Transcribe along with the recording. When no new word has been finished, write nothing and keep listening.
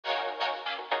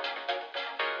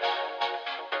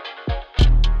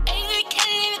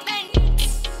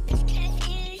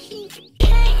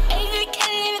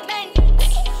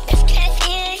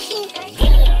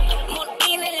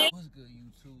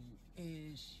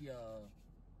yo.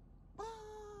 Boy.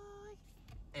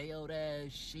 Ayo,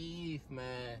 that Sheaf,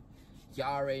 man.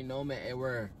 Y'all already know, man. And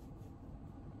we're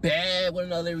back with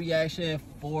another reaction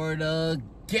for the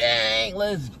gang.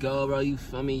 Let's go, bro. You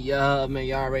feel me? Yeah, man.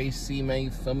 Y'all already see, man.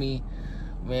 You feel me?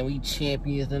 Man, we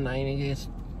champions tonight, niggas.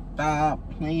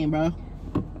 Stop playing, bro.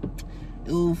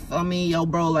 You feel me? Yo,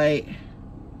 bro, like,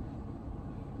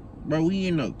 bro, we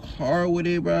in the car with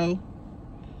it, bro.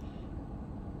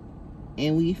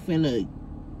 And we finna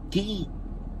geek.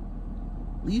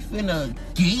 We finna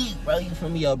geek, bro. You feel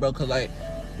me, yo, bro? Cause like,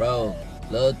 bro,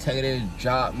 Lil Tecca this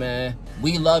drop, man.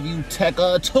 We love you,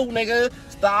 Tecca, too, nigga.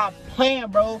 Stop playing,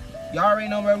 bro. Y'all already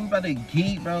know, bro. We about to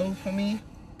geek, bro. For me,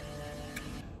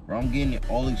 bro, I'm getting it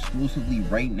all exclusively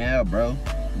right now, bro.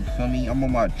 You feel me? I'm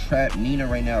on my trap Nina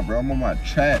right now, bro. I'm on my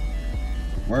trap.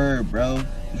 Word, bro.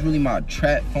 It's really my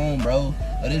trap phone, bro.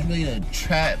 But it's really the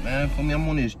trap, man. For me, I'm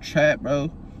on this trap,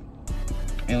 bro.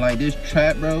 And like this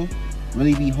trap, bro,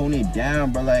 really be holding it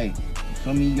down, bro. Like, you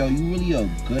feel me? Yo, you really a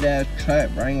good ass trap,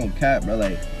 bro. I ain't gonna cap, bro.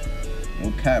 Like,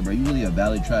 no cap, bro. You really a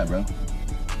valid trap, bro.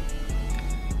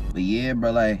 But yeah,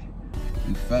 bro, like,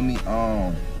 you feel me?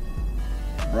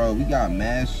 Bro, we got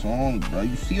mad songs, bro.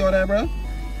 You see all that, bro?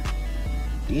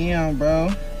 Damn,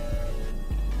 bro.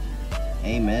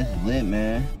 Hey, man, it's lit,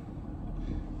 man.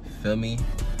 Feel me?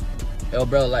 Yo,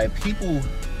 bro, like, people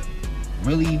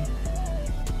really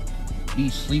be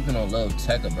sleeping on Lil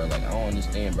Tecca, bro. Like, I don't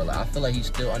understand, bro. Like, I feel like he's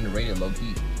still underrated,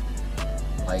 low-key.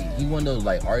 Like, he one of those,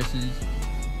 like, artists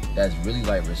that's really,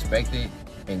 like, respected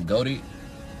and goated,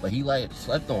 but he, like,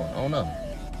 slept on. I don't know.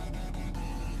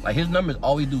 Like, his numbers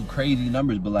always do crazy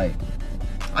numbers, but, like,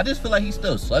 I just feel like he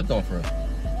still slept on for real.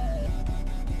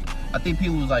 I think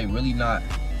people was, like, really not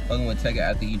fucking with Tecca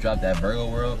after he dropped that Virgo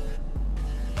World,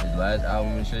 his last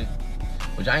album and shit.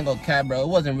 Which I ain't gonna cap, bro. It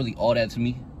wasn't really all that to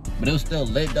me. But it was still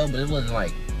lit, though. But it wasn't,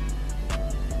 like,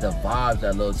 the vibes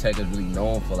that Lil Tecca is really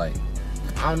known for. Like,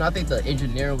 I don't know. I think the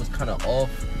engineering was kind of off.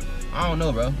 I don't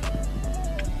know, bro.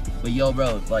 But, yo,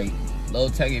 bro, like, Lil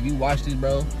Tecca, if you watch this,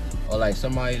 bro, or, like,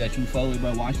 somebody that you follow,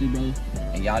 bro, watch this, bro,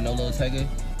 and y'all know Lil Tecca,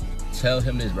 tell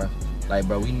him this, bro. Like,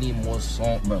 bro, we need more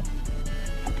songs, bro.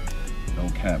 No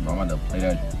cap, bro. I'm about to play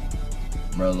that.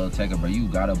 Bro, Lil Tecca, bro, you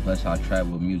gotta bless our trap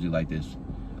with music like this.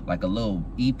 Like a little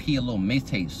EP, a little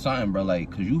mixtape, something, bro.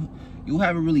 Like, cause you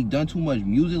haven't really done too much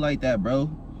music like that, bro.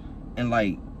 And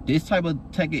like, this type of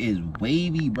Tecca is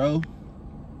wavy, bro.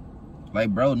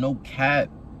 Like, bro, no cap.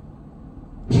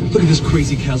 Look at this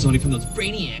crazy calzone from those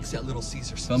brainiacs at Little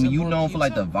Caesars. So I mean, you known for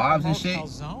like the vibes and shit,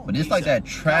 but it's like that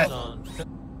trap.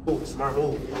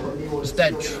 It's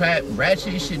that trap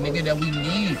ratchet shit, nigga, that we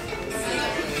need.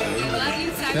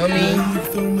 Feel me?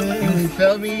 You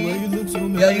feel me?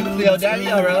 Yo, you feel that me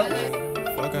up, bro?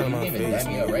 Fuck out of my face. That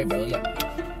me up, right, bro? Yeah.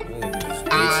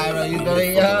 Alright, bro, you feel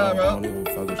me, yeah, bro?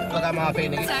 Fuck out my face,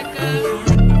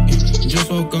 nigga.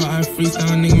 Just woke up, I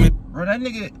freestyle, nigga. Bro, that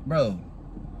nigga, bro.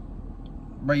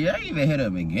 Bro, you ain't even hit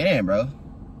him again, bro.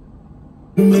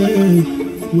 Man,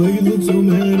 why you look so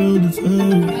mad all the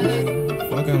time?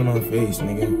 Fuck out of my face,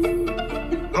 nigga.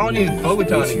 I don't even fuck with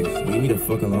y'all niggas. Leave me the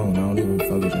fuck alone. I don't even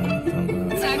fuck with y'all niggas.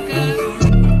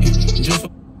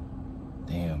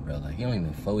 Damn, bro. Like, he don't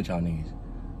even fuck with y'all niggas.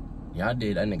 Y'all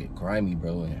did that nigga grimy,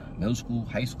 bro. In middle school,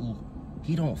 high school,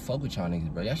 he don't fuck with y'all niggas,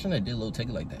 bro. Y'all shouldn't have did Lil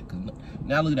Tecca like that. Cause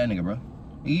now look at that nigga, bro.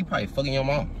 He probably fucking your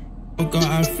mom. Woke up,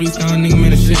 I freestyle, nigga,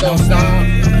 man, the shit don't stop.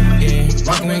 Yeah,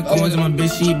 rockin' like coins on my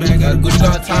bitch, she back, got a Gucci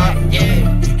on top. Yeah,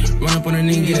 run up on her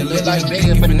nigga, get it lit like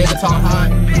bigger, but the nigga talk hot.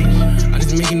 I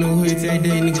just making no hits every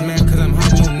day, niggas mad cause I'm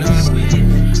hot, you know.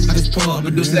 I just pull up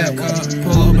a new slap car,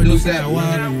 pull up a new slap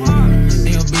wide.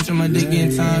 Hey, yo, bitch on my dick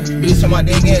getting tired. Bitch on my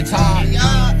dick getting tired. Yo,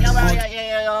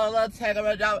 Lil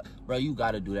Tecca, bro, you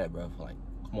gotta do that, bro. Like,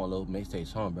 come on, little mixtape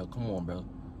song, bro. Come on, bro.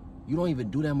 You don't even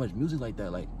do that much music like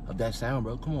that, like, of that sound,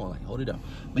 bro. Come on, like, hold it up.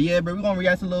 But yeah, bro, we gonna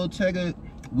react to Lil Tecca.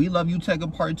 We love you,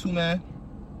 Tecca part 2, man.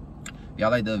 Y'all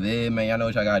like the vid, man. Y'all know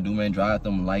what y'all gotta do, man. Drop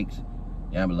them likes.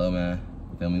 Yeah, below, man.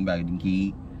 Feel me, back at the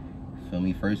key. Feel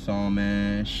me, first song,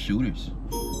 man. Shooters.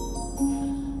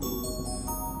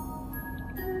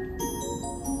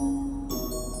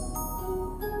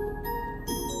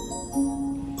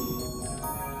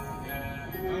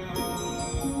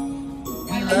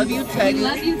 Love you, Tecca.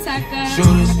 Love you, Tecca.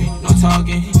 Shooters, no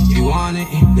talking. You want it,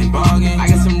 then bargain. I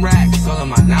got some racks all on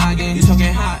my noggin. You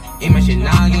talking hot, ain't my shit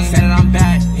noggin. Said that I'm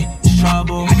bad, it's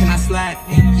trouble. I cannot slack,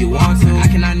 you want to. I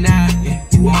cannot nap,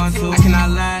 you want to. I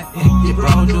cannot lie, you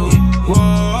bro do.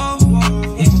 Whoa,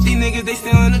 these niggas, they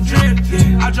still in the drip.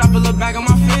 I drop a little bag on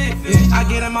my fit. I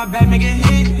get in my bag, make it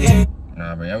hit.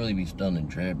 Nah, bro, y'all really be still in the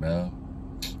drip, bro.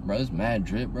 Bro, it's mad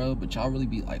drip, bro. But y'all really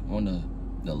be like on the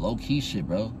The low-key shit,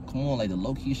 bro. Come on, like, the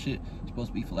low-key shit is supposed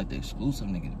to be for, like, the exclusive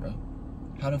niggas, bro.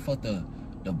 How the fuck the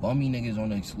bummy niggas on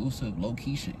the exclusive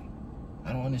low-key shit?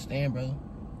 I don't understand, bro.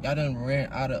 Y'all done ran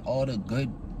out of all the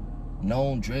good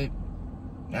known drip.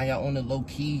 Now y'all on the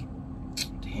low-key.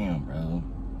 Damn, bro.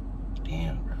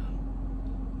 Damn, bro.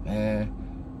 Man,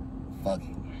 fuck it.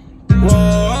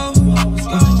 Whoa,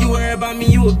 you worry about me,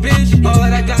 you a bitch. All of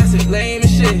that gossip, lame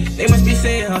as shit. They must be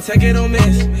saying I'll take it or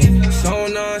miss. So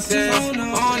nonsense,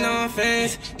 all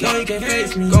non-fans. No, you can't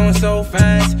face me, going so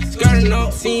fast. Skirting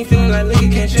up, scene, feeling like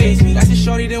nigga can't chase me. That's a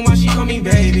shorty, then why she call me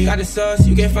baby? Got the sauce,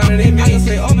 you can't find it in me. I can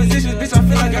say all positions, bitch, I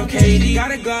feel like I'm KD.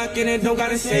 Got a Glock in it, don't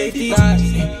got a safety.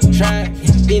 Track,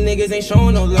 these niggas ain't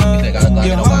showing no love.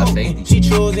 Your hoe, she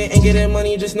choosing and getting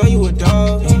money, just know you a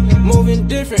dog. Moving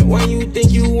different when you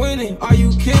think you winning. Are you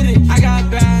kidding? I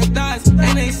got bad thoughts,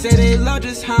 and they say they love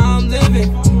just how I'm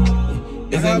living.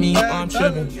 If it mean I'm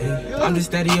tripping, yeah. I'm just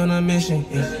steady on a mission,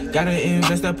 yeah. Gotta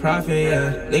invest the profit,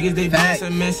 yeah. Niggas, they be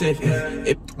submissive,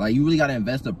 yeah. Like, you really gotta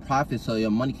invest the profit so your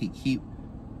money can keep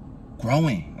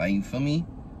growing. Like, you feel me?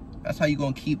 That's how you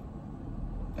gonna keep,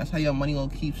 that's how your money gonna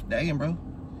keep stacking, bro.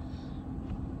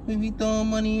 We be throwing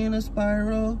money in a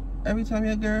spiral. Every time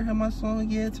your girl hear my song,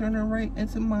 yeah, turn her right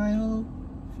into my hoe.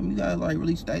 For me, you gotta like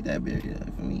really stack that bitch, yeah.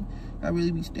 For me, I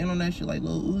really be standing on that shit like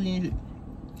Lil Uzi and shit.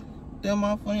 Tell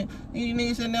my funny, these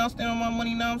niggas said now stand on my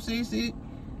money, now I'm sick.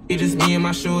 It just me and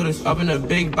my shooters, up in a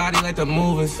big body like the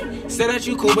movers. Say that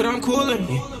you cool, but I'm cooler.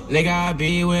 Nigga, I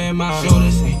be with my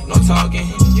shooters. No talking,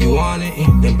 you want it,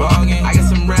 then bargain. I got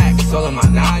some racks all on my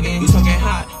noggin. You talking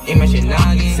hot, ain't my shit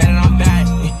noggin. Said it, I'm back,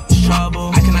 it's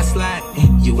trouble. I cannot slack,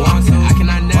 you want to, I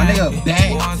cannot not. My nigga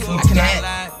back, I cannot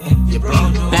lie, you bro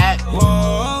back.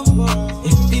 Whoa,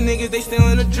 these niggas, they still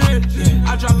in the drip.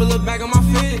 I drop a look back on my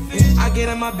fit. I get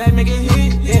in my bag, make it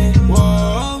hit. Yeah.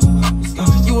 Whoa,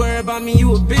 you worry about me,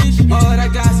 you a bitch. All of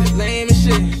that gossip, lame as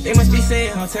shit. They must be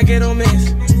saying I'll take it or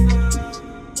miss.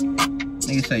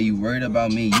 Niggas say you worried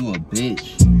about me, you a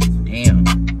bitch. Damn.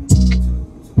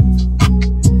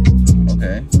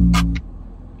 Okay.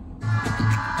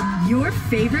 Your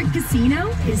favorite casino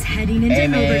is heading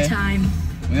into overtime.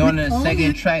 We on the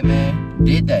second track, man.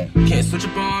 Did that. Can't switch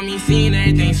up on me, seeing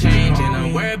everything changing.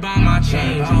 I'm worried about my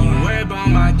change, and you worried about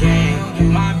my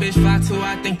game. My bitch fly too,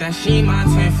 I think that she my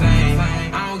twin flame.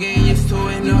 I don't get used to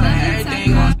it, know that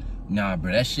everything on. Nah,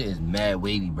 bro, that shit is mad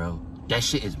wavy, bro. That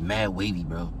shit is mad wavy,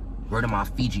 bro. Word of my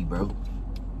Fiji, bro.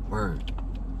 Word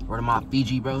of my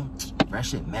Fiji, bro. That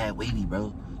shit mad wavy,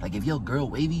 bro. Like, if your girl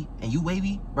wavy and you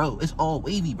wavy, bro, it's all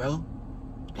wavy, bro.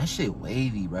 That shit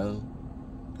wavy, bro.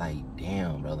 Like,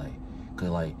 damn, bro. Like, cause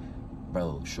like,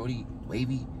 bro, shorty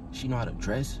wavy, she know how to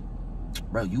dress.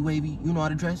 Bro, you wavy, you know how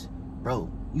to dress. Bro,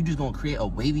 you just gonna create a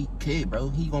wavy kid, bro.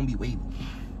 He gonna be wavy.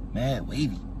 Mad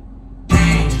wavy.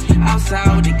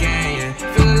 Outside with the gang, yeah.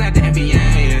 Feeling like the NBA,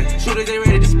 yeah. Shooters, they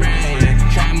ready to spray,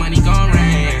 yeah. Try money gon'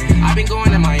 rain. I been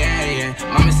going in my area.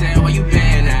 Mama said, where you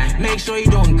been at? Make sure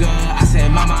you doing good. I said,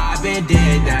 mama, I been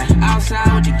did that.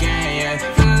 Outside with the gang, yeah.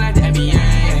 Feeling like the NBA,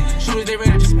 yeah. Shooters, they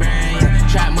ready to spray, yeah.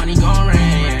 Try money gon'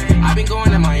 rain. I been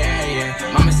going in my area.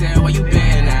 Mama said, where you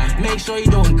been at? Make sure you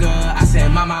doing good. I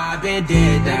said, mama, I been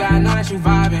did that. Nigga, I know that you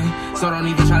vibing, so don't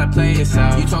even try to play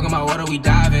yourself. You talking about what are we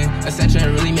diving?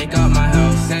 Ascension really make up my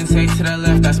health. Sensei to the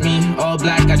left, that's me. All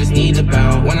black, I just need the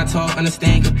belt. When I talk,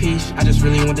 understand, capiche. I just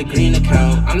really want the green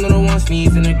account. I'm not the one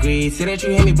sneeze and agree. Say that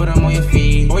you hate me, but I'm on your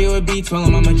feet. Boy, you a B, told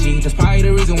him I'm a G. That's probably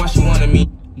the reason why she wanted me.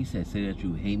 He said, say that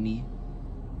you hate me,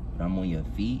 but I'm on your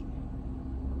feet.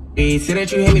 Say that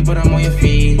you hate me, but I'm on your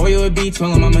feet. Boy, you a B,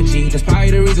 told him I'm a G. That's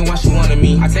probably the reason why she wanted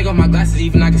me. I take off my glasses,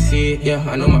 even I can see it. Yeah,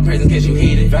 I know my presence, cause you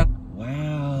hate it.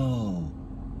 Wow.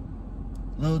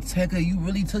 Lil Tecca, you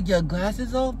really took your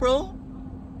glasses off, bro?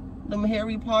 Them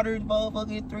Harry Potter's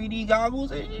motherfucking 3D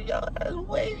goggles and shit, y'all. That's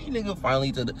wavy, nigga.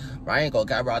 Finally to the. Bro, I ain't gonna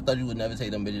cap, bro. I thought you would never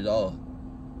take them bitches off.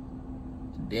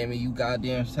 Damn it, you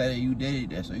goddamn said it, you did it.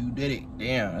 That's so you did it.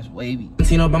 Damn, that's wavy.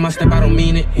 Tino by my step, I don't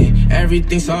mean it.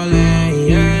 Everything's all in,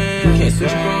 yeah. Can't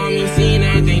switch up on me, seeing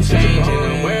everything changing.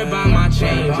 I'm worried about my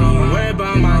change, I'm worried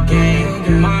about my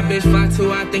game. My bitch fly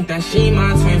too, I think that she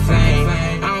my twin flame.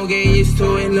 I don't get used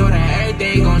to it, know that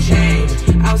everything gon' change.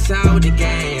 Outside with the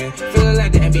gang, feeling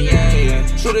like the NBA,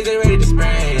 yeah. Shooters, they ready to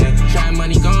spray, yeah. Try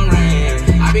money gon'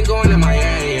 rain. I been going in my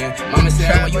area. Mama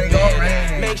said, where you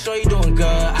been? Make sure you doing good.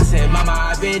 I said, mama,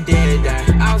 I been did that.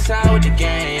 Outside with the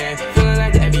gang, yeah. Feeling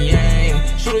like the NBA,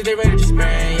 yeah. Shooters, they ready to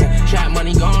spray, yeah. Trap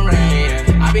money gon' rain,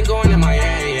 yeah. I been going in my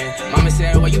area. Mama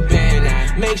said, where you been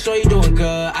at? Make sure you doing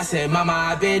good. I said, mama,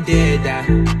 I been did that.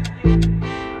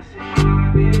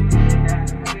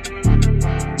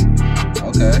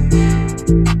 Okay.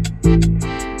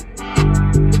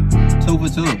 2 for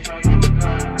 2.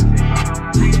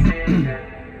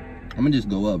 I'ma just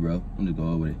go up, bro. I'm just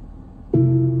go up with it.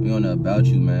 We on the About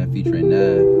You, man, featuring Nav.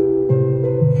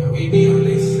 Yeah, we be on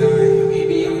this side. We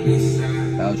be on this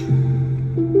side. About You.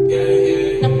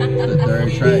 Yeah. The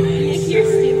third track. You're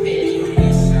stupid.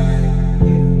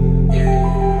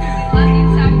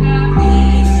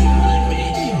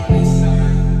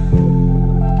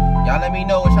 Y'all let me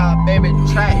know what's y'all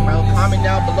favorite track, bro. Comment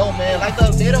down below, man. Like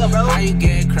the video, bro. How you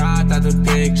get cropped out the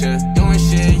picture? Doing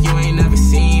shit you ain't never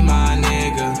seen, my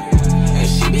nigga. And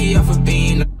she be up for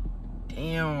being.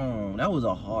 Damn, that was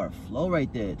a hard flow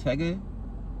right there, Tecca.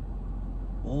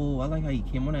 Oh, I like how you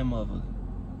came on that motherfucker.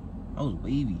 That was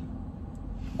wavy.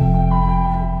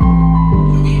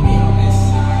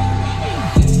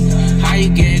 How you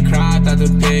get cropped out the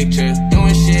picture?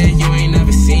 Doing shit you ain't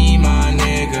never seen, my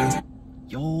nigga.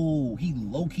 Yo, he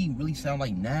low-key really sound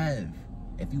like Nav.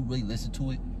 If you really listen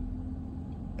to it.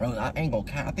 Bro, I ain't gonna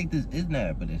count. I think this is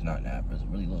Nav, but it's not Nav, bro. It's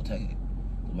really Lil Tecca.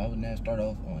 Why would Nav start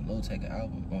off on Lil Tecca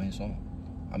album on his song?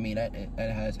 I mean, that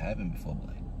has happened before, but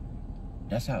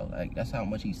like, that's how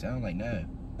much he sound like Nav.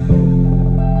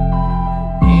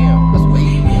 Damn, that's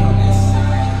wavy.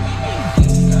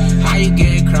 How you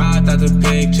get cropped out the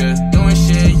picture? Doing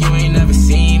shit you ain't never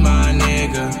seen, my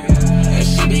nigga. And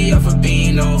she be up for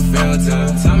being no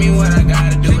filter. Tell me what I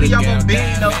gotta do to get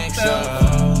that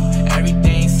mixture.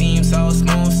 Everything seems so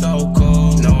smooth, so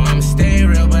cool. No, I'ma stay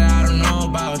real, but I don't know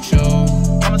about you.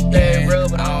 I'ma stay real,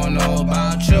 but I don't know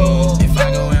about you. If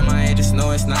I go MIA, just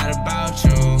know it's not about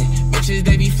you. Bitches,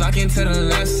 they be flocking to the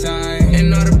left side.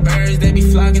 And all the birds, they be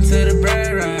flocking to the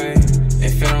bread right.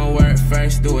 If it don't work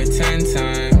first, do it 10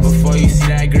 times. Before you see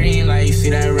that green light, you see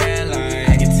that red light.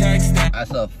 I can text that.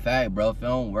 That's a fact, bro. If it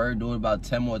don't work, do it about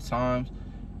 10 more times.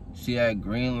 See that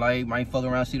green light, might fuck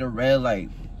around, see the red light.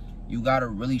 You gotta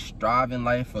really strive in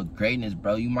life for greatness,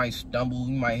 bro. You might stumble,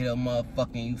 you might hit a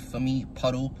motherfucking, you feel me,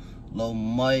 puddle, little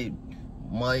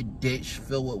mud ditch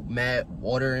filled with mad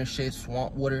water and shit,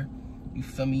 swamp water. You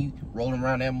feel me? You rolling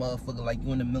around that motherfucker like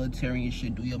you in the military and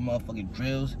shit, do your motherfucking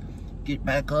drills. Get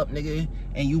back up, nigga,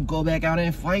 and you go back out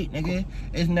and fight, nigga.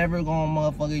 It's never gonna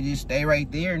motherfucker just stay right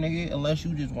there, nigga, unless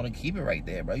you just want to keep it right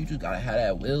there, bro. You just gotta have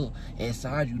that will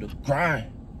inside you to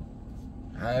grind.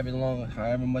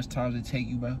 However much time it take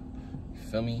you, bro. You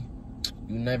feel me?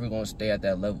 You never gonna stay at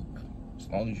that level, bro. As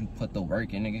long as you put the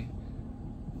work in, nigga.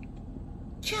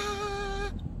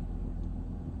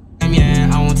 Yeah,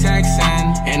 I won't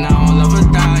textin', and I don't love a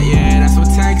thought, yeah, that's what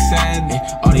text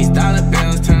said. All these dollar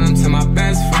bills, turn them to my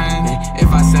best friend. If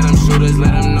I send them shooters,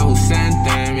 let them know who sent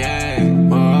them, yeah.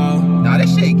 Whoa. Nah, that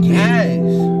shit gas.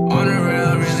 On the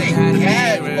real, really had to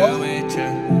be real with ya.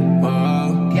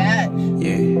 Whoa. Gas.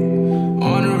 Yeah.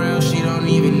 On the real, she don't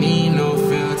even need no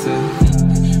filter.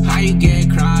 How you get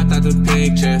cropped out the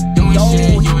picture? Doing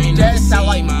shit you ain't never seen,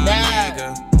 like my that. nigga.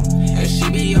 And she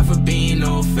be up for being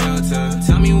no filter.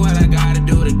 Tell me what I gotta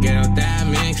do to get out that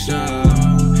mixture.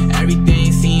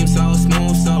 Everything seems so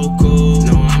smooth, so cool.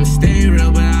 No, I'ma stay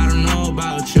real, but I don't know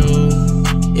about you.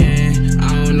 Yeah,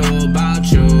 I don't know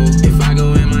about you. If I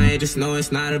go MIA, just know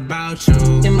it's not about you.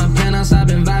 In my penthouse, I've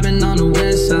been vibing on the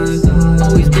west side.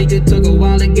 Always think it took a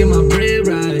while to get my bread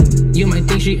right. You might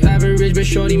think she average, but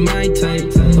shorty my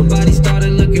type. Her body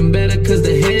started looking better cause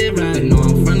the head right. No,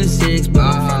 I'm from the 6, but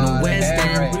I'm from the west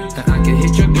end. And I can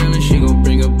hit your girl and she gon'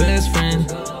 bring her best friend.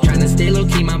 Tryna stay low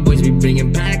key, my boys be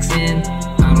bringing packs in.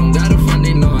 I don't got a front,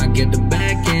 they know I get the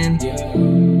back end.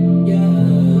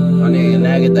 My nigga,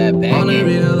 now get that back On the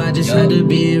real, I just had to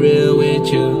be real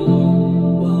with you.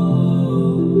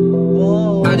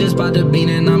 I just bought the bean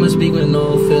and I'ma speak with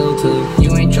no filter.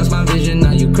 You ain't trust my vision,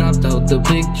 now you cropped out the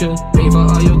picture. Pay for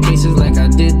all your cases like I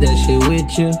did that shit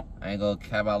with you. I ain't gonna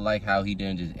cap, I like how he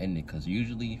didn't just end it, cause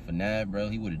usually for Nav, bro,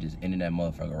 he would've just ended that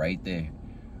motherfucker right there,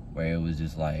 where it was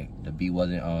just like the beat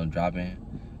wasn't dropping.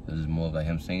 It was more of like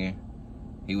him singing.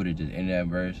 He would've just ended that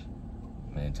verse.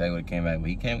 Man, tell you what, came back, but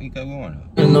he kept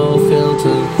going though. No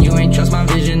filter. You ain't trust my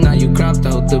vision, now you cropped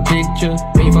out the picture.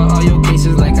 Pay for all your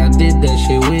cases like I did that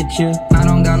shit with you. I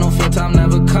don't got no filter, I'm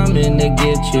never coming to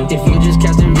get you. If you just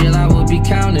kept it real, I would be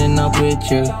counting up with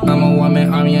you. I'm a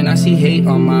one-man army and I see hate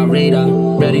on my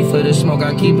radar. Ready for the smoke,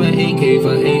 I keep an AK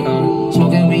for AR.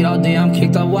 Smoking weed all day, I'm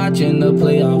kicked up watching the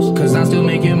playoffs. Cause I'm still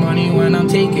making money when I'm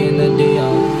taking the day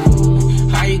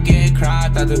off. How you get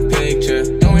cropped out the picture?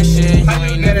 Doing shit you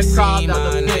ain't never seen,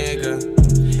 my nigga.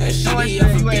 And she be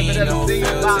up for being no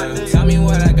filter. Tell me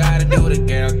what I gotta do to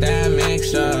get out that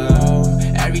mixture.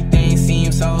 Everything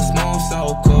seems so smooth,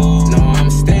 so cool. No, I'ma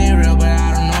stay real, but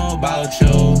I don't know about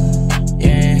you.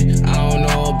 Yeah, I don't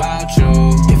know about you.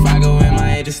 If I go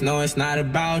MIA, just know it's not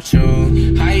about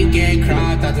you. How you get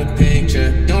cropped out the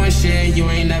picture? Doing shit you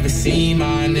ain't never seen,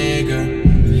 my nigga.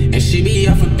 And she She be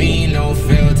up for being no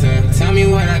filter. Tell me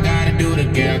what I gotta do to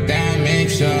get that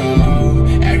mixture.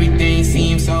 Everything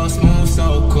seems so smooth,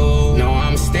 so cool. No,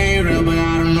 I'm stay real, but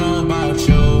I don't know about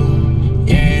you.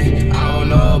 Yeah, I don't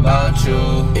know about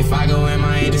you. If I go in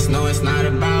my just know it's not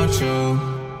about you.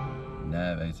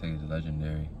 Nav A-Tech is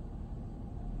legendary.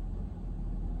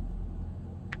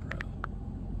 Bro.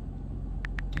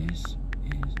 This is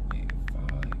a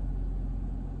vibe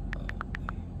of a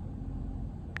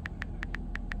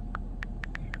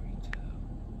fairy tale.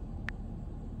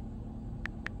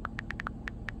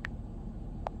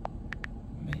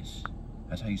 Miss.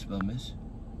 That's how you spell miss?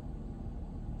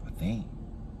 I think.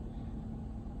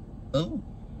 Oh.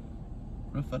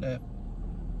 What for that?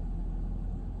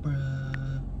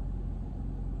 Bruh.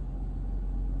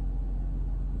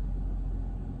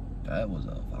 That was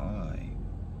a vibe.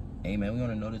 Hey man, we on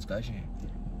a no discussion.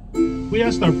 We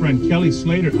asked our friend Kelly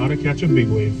Slater how to catch a big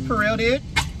wave. For real, dude?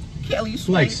 Kelly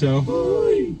Slater. Like so.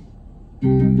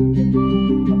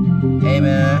 Hey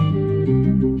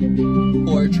man.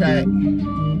 Four track.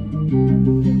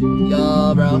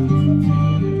 Yo, bro.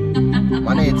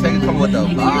 My nigga Tecca come with the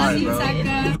vibes,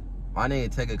 bro. My nigga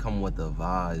Tecca come with the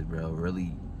vibes, bro.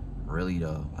 Really, really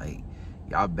though. Like,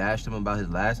 y'all bashed him about his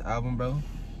last album, bro.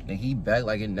 And he back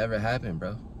like it never happened,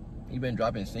 bro. He been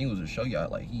dropping singles to show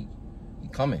y'all like he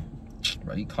coming.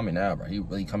 Bro, he coming now, bro. He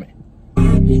really coming.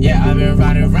 Yeah, I've been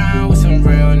riding around with some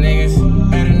real niggas.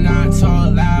 Better not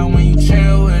talk loud when you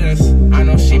chill with us. I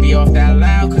know she be off that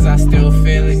loud cause I still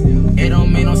feel it. It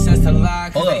don't make no sense to lie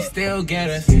cause they still get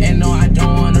us. And no, I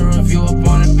don't wanna review up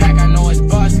on the pack, I know it's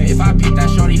bustin'. If I peep that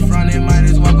shorty front, it might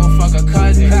as well go fuck a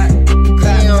cousin. Clap,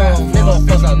 Damn, fuck a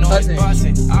cousin.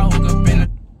 I woke up in the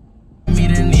me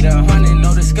to need 100,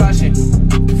 no discussion.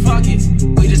 Fuck it,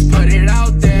 we just put it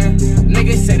out there.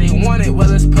 Niggas say they want it, well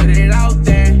let's put it out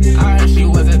there. I heard she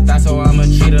was a thot, so I'ma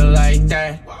treat her like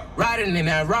that. Riding in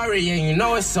that Rari and you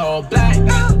know it's all black.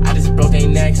 I just broke their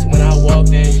necks when I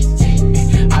walked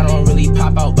in. I don't really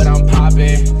pop out, but I'm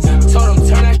popping. Told them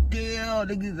turn that Damn,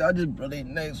 niggas, I just broke their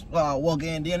necks while I walk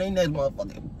in. Then they necks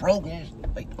motherfucking broken.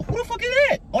 Like, who the fuck is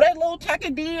that? Oh, that Lil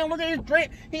Tecca damn, look at his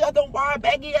drip. He got them wide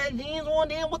baggy ass jeans on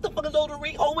damn. What the fuck is those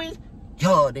always?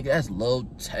 Yo, nigga, that's Lil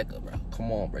Tecca, bro.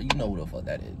 Come on, bro. You know who the fuck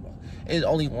that is, bro. There's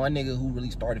only one nigga who really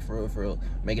started for real,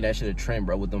 making that shit a trend,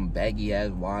 bro, with them baggy ass,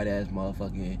 wide ass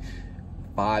motherfucking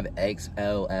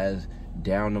 5XL ass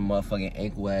down the motherfucking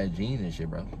ankle ass jeans and shit,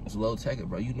 bro. It's Lil Tecca,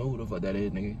 bro. You know who the fuck that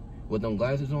is, nigga. With them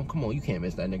glasses on, come on, you can't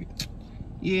miss that nigga.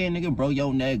 Yeah, nigga, bro,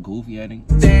 yo, neck goofy, I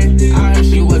think. I heard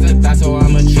she was a thot, so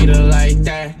I'ma treat her like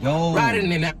that. Yo,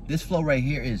 riding in that this flow right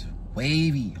here is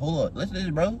wavy. Hold up, listen to this,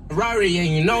 bro. Rari and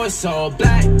you know it's all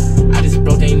black. I just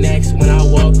broke their necks when I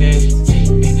walked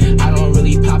in. I don't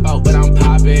really pop out, but I'm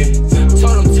popping.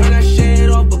 Told them turn that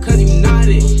shit off because you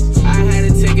nodded. I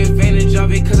had to take advantage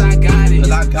of it cause I got it.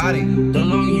 Cause I got it. The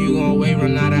longer you gon' wait,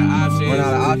 run out of options. Run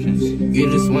out of options. You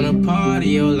just wanna party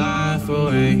your life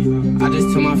away. I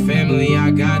just told my family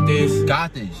I got this.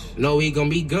 Got this. No, we gon'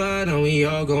 be good and we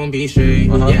all gon' be straight.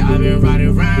 Yeah, I've been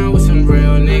riding around with some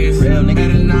real niggas. Real niggas.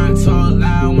 Better not talk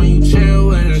loud when you chill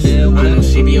with us. I know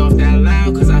she be off that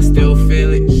loud cause I still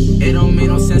feel it. It don't make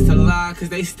no sense to lie cause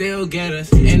they still get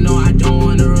us. And no, I don't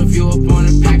wanna review up on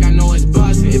the pack, I know it's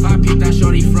bustin'. If I peep that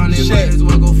shorty front, it might as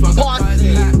well go fuck a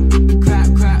cousin. Clap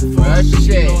for that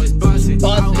shit. You know it's bustin'.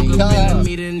 I woke up Yeah. in the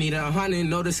meeting, need 100,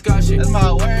 no discussion. That's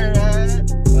my word, man.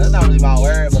 Well, that's not really my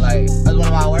word, but like, that's one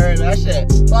of my words. That shit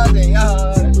buzzing,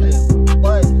 yo. That shit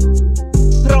buzzing.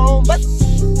 Throw buzz.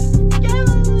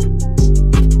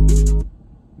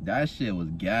 That shit was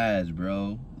gas,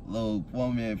 bro. Little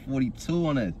 1:42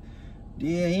 on it.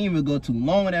 Yeah, he didn't even go too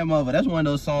long with that motherfucker. That's one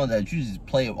of those songs that you just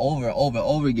play over and over and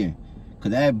over again.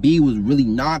 Cause that beat was really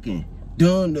knocking.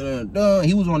 Dun, dun, dun.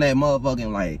 He was on that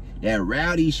motherfucking, like, that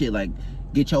rowdy shit, like,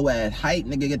 get your ass hype,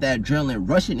 nigga, get that adrenaline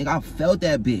rushing, nigga. I felt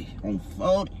that bitch on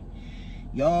phone.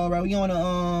 Yo, bro, we on the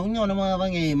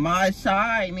motherfucking my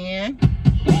side, man.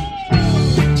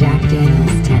 Jack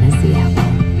Daniels, Tennessee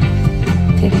Apple.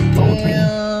 Pick boldly.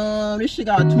 Damn, this shit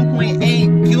got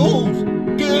 2.8 views.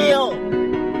 Damn.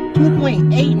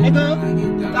 2.8, nigga.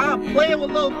 Stop playing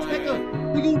with Lil Tecca.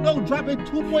 Who you know dropping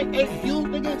 2.8 views,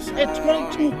 nigga, in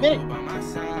 22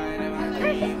 minutes?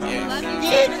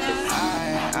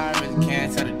 I really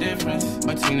can't tell the difference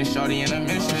between a shorty and a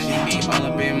mission. She be all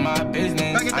up in my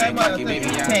business. I ain't cocky, baby,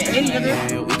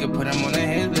 I we could put him on the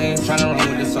hit list. Tryna roll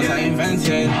with the sauce I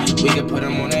invented. We could put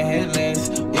him on the hit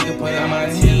list. We could put on my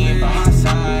team by my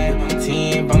side.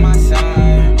 Team by my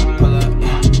side. Pull up,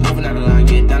 moving out the line,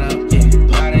 get done up.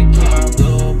 Gotta keep my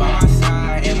blue by my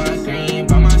side and my green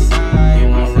by my side. You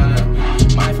won't run up,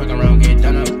 might fuck around, get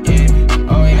done up.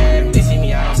 Oh yeah, they see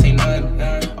me, I don't say nothing.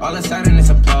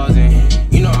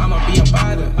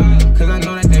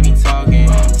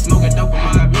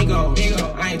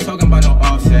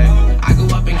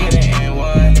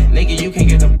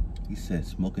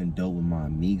 my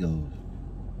amigos.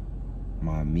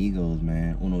 My amigos,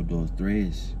 man. Uno, dos,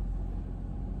 tres.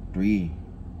 3.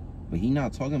 But he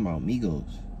not talking about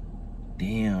amigos.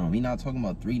 Damn, he not talking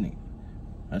about 3 niggas.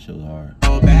 That shit was hard.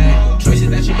 Choices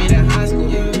that you made in high school,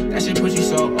 yeah. That shit put you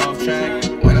so off track.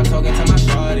 When I'm talking to my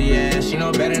shorty, yeah, she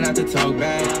know better not to talk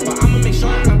back. But I'ma make sure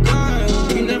that I'm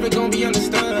good. You never gonna be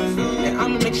understood. And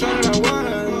I'ma make sure that I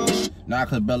was. Nah,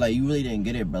 cause bro, like you really didn't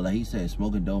get it, bro. Like he said,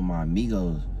 smoking dope, my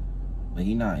amigos. But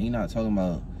he not talking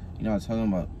about,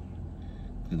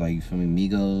 cause like you feel me,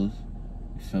 amigos.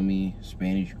 You feel me?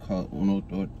 Spanish you call uno,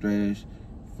 dos, tres.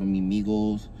 You feel me,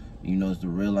 amigos. You know it's the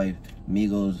real life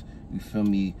amigos. You feel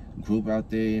me? Group out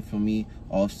there, you feel me?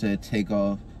 Offset, take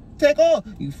off.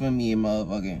 You feel me,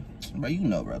 motherfucking, bro, you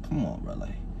know, bro. Come on, bro.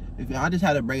 Like, if I just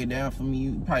had to break it down for me,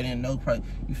 you probably didn't know,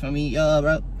 you feel me?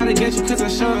 Bro. I get you cause I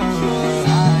show.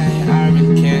 I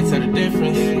really can't tell the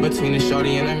difference between the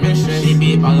shorty and the mistress. She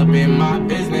be all up in my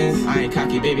business. I ain't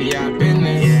cocky, baby, I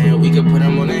business. Yeah, we could put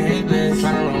them on the hit list.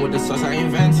 Tryna run with the sauce I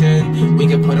invented. We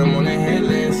could put them on the hit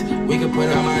list. We could put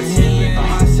them on team by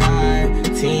my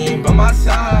side. Team by my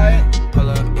side. Pull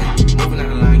up, yeah. Moving out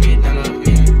the line, get done up,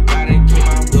 yeah. Gotta keep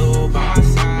my blue by my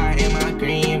side and my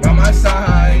green by my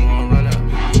side. Ain't gonna run up,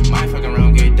 my fucking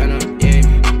round, get done up, yeah.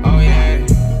 Oh yeah.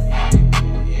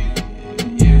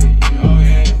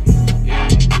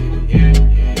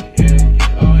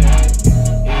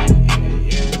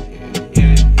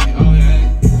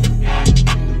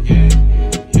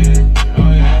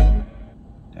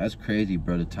 That's crazy,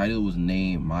 bro. The title was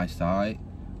named My Side,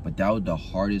 but that was the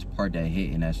hardest part that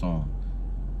hit in that song.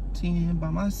 10 by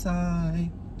my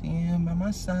side, 10 by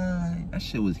my side. That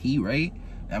shit was heat, right?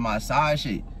 That My Side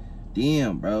shit.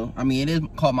 Damn, bro. I mean, it is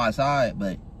called My Side,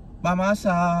 but by my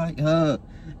side,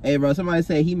 Hey, bro, somebody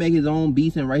said he make his own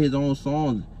beats and write his own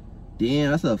songs.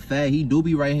 Damn, that's a fact. He do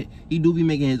be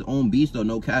making his own beats though,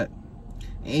 no cap.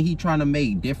 And he trying to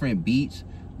make different beats.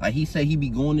 Like he said he be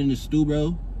going in the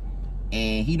studio,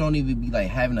 and he don't even be like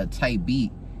having a tight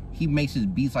beat. He makes his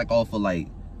beats like off of like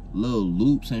little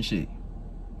loops and shit,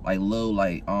 like little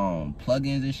like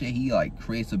plugins and shit. He like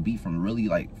creates a beat from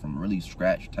really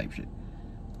scratch type shit.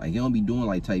 Like he don't be doing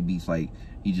like type beats. Like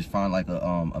he just find like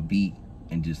a beat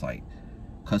and just like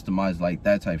customize like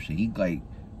that type shit. He like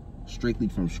strictly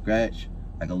from scratch,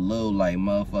 like a little like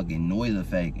motherfucking noise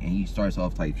effect, and he starts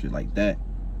off type shit like that.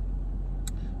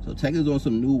 So Tecca's on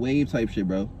some new wave type shit,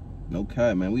 bro. No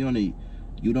cap, man. We on the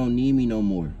You Don't Need Me No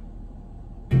More.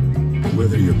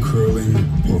 Whether you're curling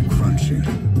or crunching,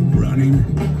 running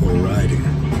or riding,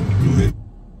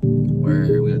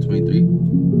 Where we got 23.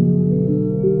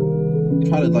 We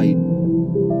try to like,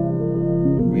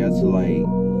 we got to like.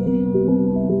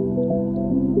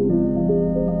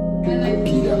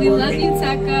 We love you,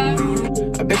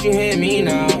 Tecca. I bet you hear me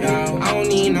now. I don't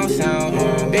need no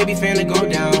sound. Baby finna go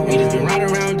down. We just been riding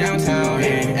around downtown.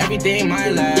 Everything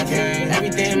might last.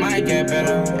 Everything might get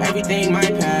better. Everything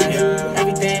might pass.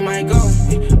 Everything might go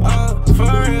up for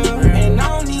real. And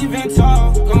I don't even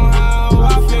talk on how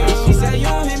I feel. She said you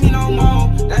don't hit me no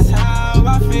more. That's how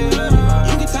I feel.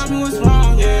 You can tell me what's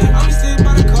wrong. Yeah, I'm just sitting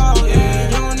by the call. Yeah,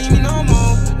 you don't need me no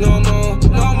more. No more,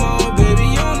 no more, baby.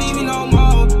 You don't need me no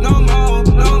more. No more,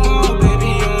 no more, baby.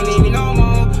 You don't need me no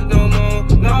more. No more,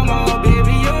 no more,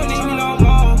 baby. You don't need me no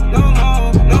more. No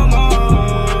more, no more.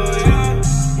 Yeah.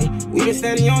 We been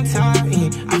steady on top.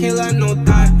 I can't let no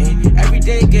thought. Every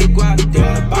day get guap.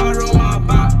 The bottle on my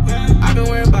bop. I've been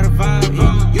worried about a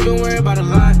vibe. You been worried about a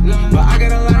lot. But I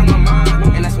got a lot on my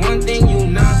mind. And that's one thing you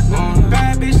not on.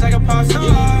 Bad bitch like a pop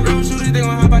star. Real shooters, they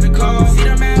gon' hop out the car. See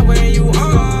the man when you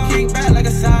on. Kick back like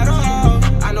a side off.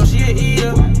 I know she a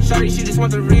eater. Shawty, she just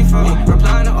want the reefer.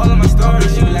 Replying to all of my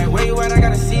stories. She be like, where you at? I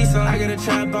gotta see some. I gotta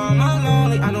trap on my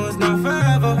lonely. I know it's not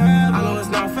forever. I know it's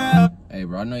not forever. Hey,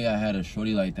 bro, I know y'all had a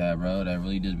shorty like that, bro, that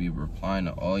really just be replying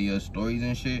to all your stories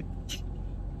and shit.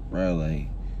 Bro, like,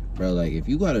 if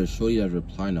you got a shorty that's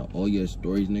replying to all your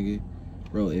stories, nigga,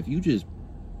 bro, if you just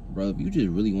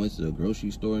really went to the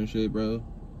grocery store and shit, bro,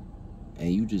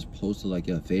 and you just posted, like,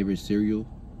 your favorite cereal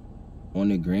on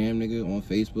the gram, nigga, on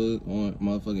Facebook, on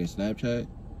motherfucking Snapchat,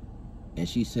 and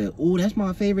she said, oh, that's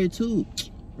my favorite, too.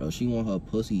 Bro, she want her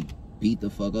pussy beat the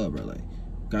fuck up, bro, like,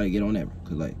 gotta get on that, bro,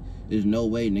 because, like, there's no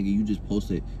way, nigga, you just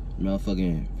posted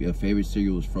motherfucking your favorite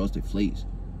cereal was Frosted Flakes,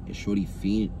 and shorty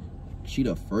fiend. She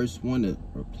the first one to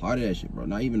reply to that shit, bro.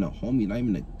 Not even the homie, not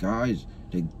even the guys,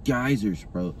 the geysers,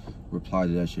 bro, reply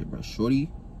to that shit, bro. Shorty,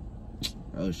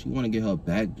 bro, she want to get her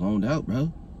back blown out,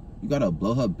 bro. You gotta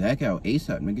blow her back out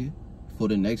ASAP, nigga, before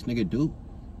the next nigga do.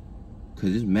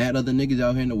 Cause there's mad other niggas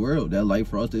out here in the world that like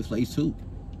Frosted Flakes too.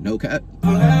 No cap.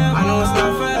 I know it's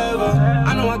not forever.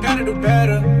 I know I gotta do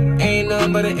better. Ain't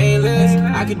nothing but an A-list.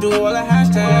 I could do all the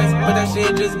hashtags, but that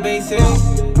shit just basic.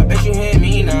 I bet you hear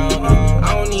me now.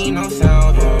 I don't need no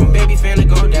sound. Baby finna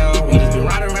go down. We just been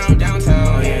riding around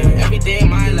downtown. Everything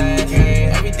might last.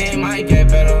 Everything might get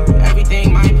better.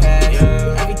 Everything might pass.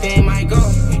 Everything might go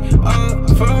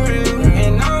for real.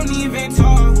 And I don't even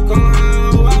talk on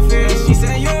how I feel. She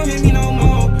said you don't hit me no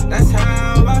more. That's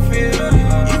how I feel.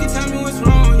 You can tell me what's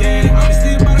wrong. Yeah, I'm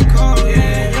still by the call.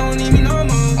 Yeah, you don't need me no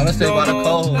more. I'm gonna stay by the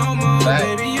call. No more,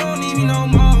 baby. You don't need me no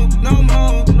more. No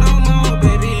more, no more,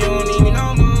 baby. You don't need me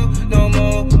no more. No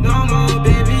more, no more,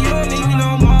 baby. You don't need me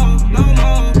no more. No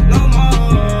more, no more.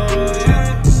 Yeah.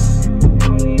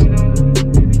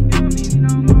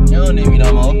 You don't need me no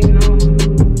more.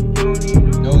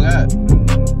 No God.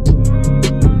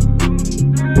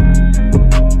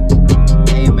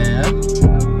 Hey man,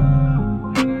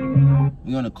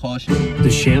 we on a caution. The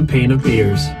champagne of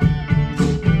beers.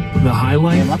 The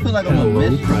highlight Damn, I feel like I'm at a gonna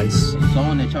low miss price. a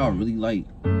song that y'all really like.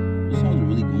 This song's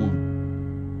really going.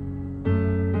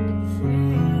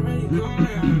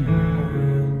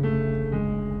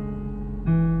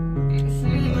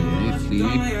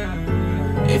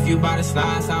 If you buy the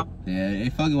slides out. Yeah,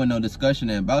 ain't fucking with no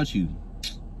discussion about you.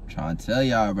 Trying to tell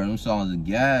y'all, bro, them songs are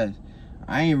gas.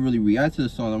 I ain't really react to the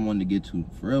song I wanted to get to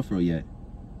for real yet.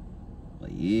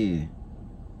 But yeah.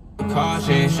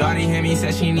 Caution, shawty hit me,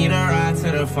 said she need a ride to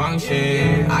the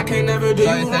function. I can never do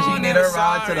Shawty you said she wrong, need a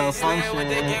ride to the Slaying function. with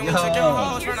the gang, we Yo. took your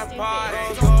hoes from the party.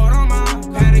 Gold on my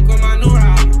paddock with my new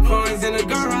ride. Foreigns in the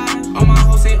garage, all my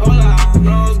hoes say hola.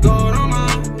 Rose gold on my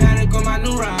paddock with my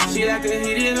new ride. She like to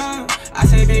heat it up, I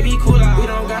say baby cool out. We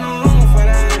don't got no room for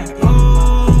that.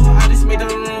 Oh, I just made the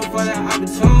room for that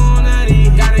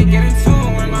opportunity. Gotta get in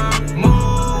tune with my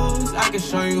moves. I can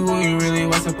show you who you really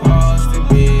was supposed to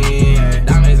be. Yeah.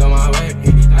 Diamonds on my way,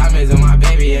 diamonds on my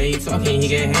baby. Yeah, he talking, he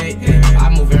get hit. Yeah. I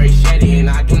move very shady and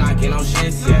I do not get no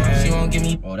shits. Yeah, she won't give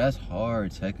me. Oh, that's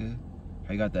hard, Tecca.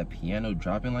 How you got that piano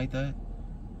dropping like that?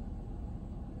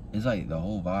 It's like the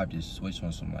whole vibe just switched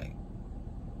on some like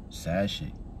sad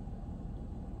shit.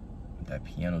 With that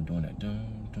piano doing that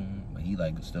dun dun, but he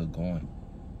like still going.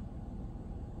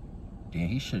 Damn,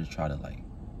 he should have tried to like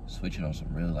switch it on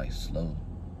some real like slow,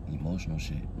 emotional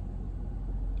shit.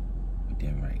 But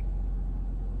then right,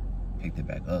 picked it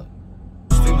back up.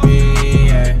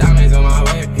 Yeah. Diamonds on my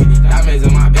way, diamonds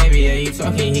on my baby. Yeah, he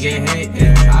talking, he get hit.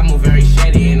 Yeah. I move very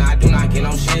shady and I do not get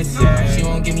no shits. Yeah. She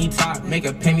won't give me top, make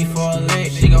her pay me for a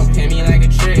lick. She gon' pay me like a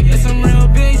trick. It's some real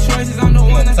big choices. I'm the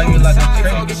one that's on the side.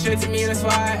 Talking shit to me, that's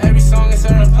why every song is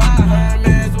a reply.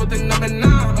 Hermes with the number 9,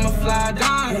 I'ma fly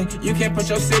down. You can't put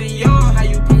your city on, how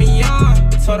you put me on?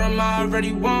 Told him I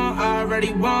already won, I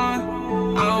already won.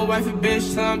 I don't wife a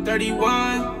bitch till I'm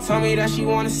 31. Told me that she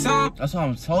want a song. That's what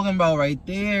I'm talking about right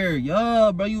there.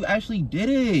 Yo, bro, you actually did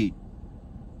it.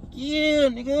 Yeah,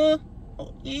 nigga.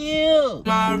 Oh, yeah.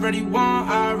 I already won,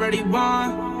 I already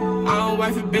won. I don't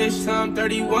wife a bitch till I'm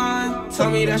 31.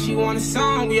 Told me that she want a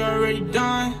song, we already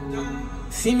done.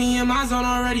 See me in my zone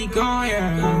already gone,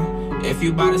 yeah. If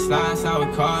you buy the slides, I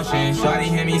would caution. Shawty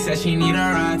hit me, said she need a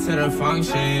ride to the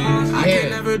function. I can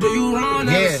never do you wrong,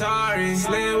 never sorry.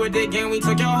 Slaying with the gang, we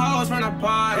took your hoes from the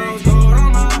party. Gold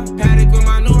on my paddock with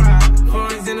my new ride.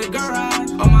 Foreigns in the garage,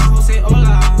 all my hoes say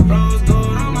hola. Rose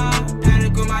gold on my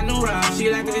paddock with my new ride. She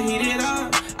like to heat it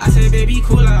up, I say baby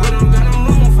cool out. We don't got no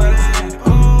room for that.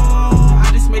 Oh,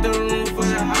 I just made the room for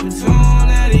that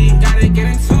opportunity. Gotta get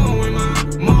in tune with my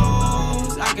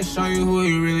moves. I can show you who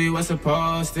you really was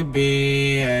supposed to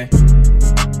be. Yeah.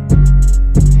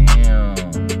 Damn.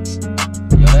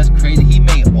 Yo, that's crazy. He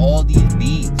made all these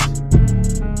beats.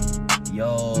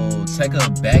 Yo,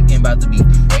 Tecca backing about to be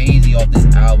crazy off this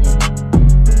album.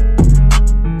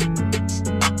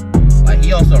 Like,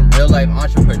 he on some real life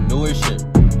entrepreneurship.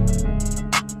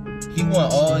 He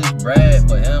want all his bread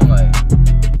for him, like.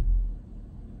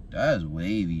 That's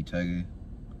wavy, Tecca.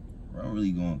 Bro,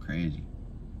 really going crazy.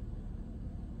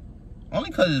 Only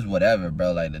cause it's whatever,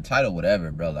 bro. Like, the title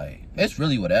whatever, bro. Like, it's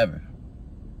really whatever.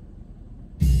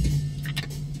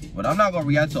 But I'm not gonna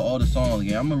react to all the songs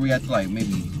again. I'm gonna react to like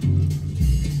maybe.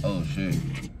 Oh shit.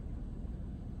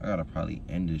 I gotta probably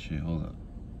end this shit. Hold up.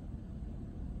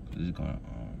 This is gonna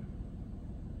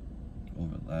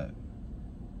overlap.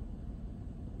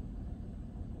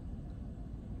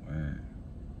 Word.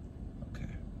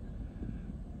 Okay.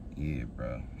 Yeah,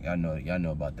 bro. Y'all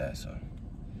know about that, so.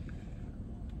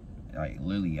 Like,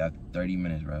 literally, after 30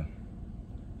 minutes, bro.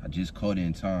 I just caught it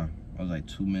in time. I was like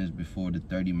 2 minutes before the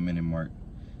 30-minute mark.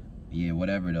 Yeah,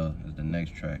 whatever, though. Is the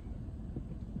next track.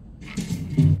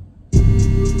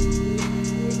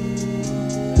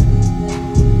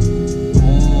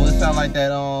 Oh, it sound like that,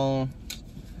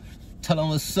 tell them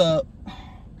what's up.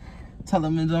 Tell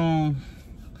him it's on.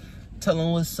 Tell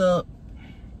him what's up.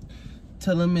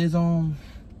 Tell him it's on.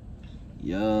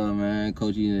 Yo, man,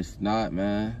 Coachy is not,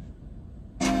 man.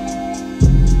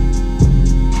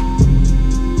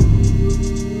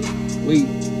 Wait,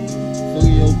 fuck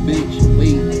your bitch.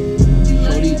 Wait,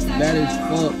 shorty bad as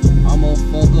fuck. I'ma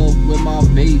fuck up with my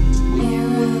bait. Wait,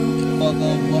 fuck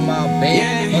up with my bait.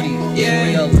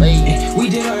 Yeah. We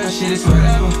did all that shit, it's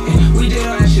whatever. We did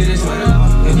all that shit, it's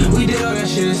whatever. We did all that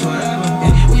shit, it's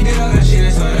whatever. We did all that shit,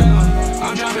 it's whatever.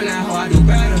 I'm dropping that hoe, I do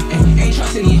better. Ain't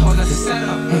trusting these hoes, that's a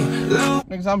setup.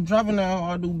 Niggas, I'm dropping that hoe,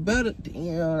 I do better.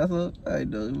 Damn, that's a, like,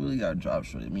 dude, you really gotta drop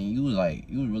shit. I mean, you was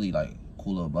really like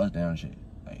cool little bust down shit.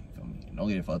 Like, feel me? Don't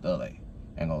get it fucked up. Like,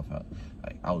 ain't gonna fuck.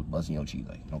 Like, I was busting your cheeks.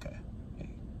 Like, okay. Hey,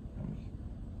 I mean,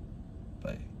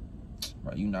 but,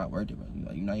 bro, you not worth it, bro.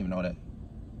 You not even know that.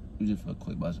 You just for a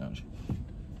quick bust down shit.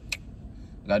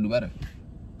 You gotta do better.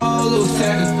 Oh, Lil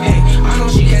Tecca, hey, I know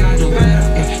she cannot do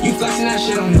better. You flexing that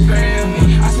shit on the gram.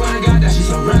 I swear to God that she's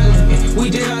so relevant. We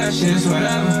did all that shit, it's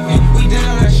whatever. We did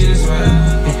all that shit, it's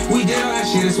whatever. We did all that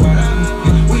shit, it's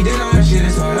whatever. We did all that shit,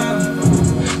 it's whatever.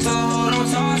 So don't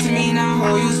talk to me now,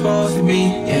 who you supposed to be?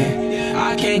 Yeah,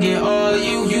 I can't get all of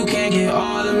you, you can't get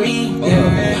all of me.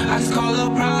 Yeah, I just call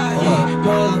up pride,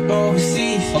 pull up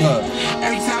overseas.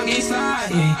 Every time get slide,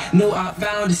 knew I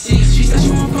found the seats. She said she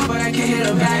won't fuck, but I can't hit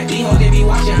her back. These hoes, they be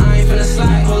watching, I ain't finna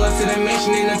slide. Pull up to the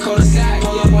mansion in the cul-de-sac.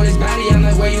 Pull up on his body, I'm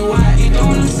like, where you at? You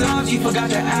throwing them subs, you forgot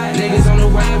to add. Niggas on the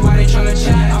web, why they tryna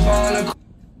chat? I'm balling the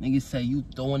Niggas say you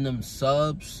throwing them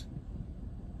subs.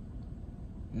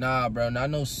 Nah, bro, not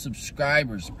no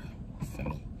subscribers, bro. Feel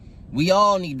me? We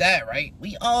all need that, right?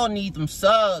 We all need them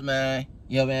subs, man.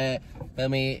 Yo, man. Feel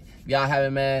me? If y'all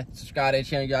haven't, man, subscribe to the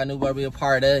channel. Y'all knew what we a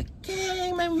part of.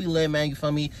 Gang, man, we lit, man. You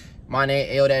feel me? My name,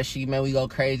 Ayo, that shit, man. We go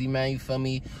crazy, man. You feel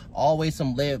me? Always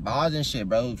some lit bars and shit,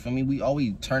 bro. You feel me? We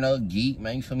always turn up geek,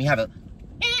 man. You feel me? Have a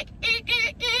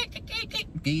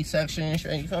geek section and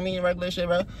shit. You feel me? Regular shit,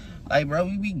 bro. Like, bro,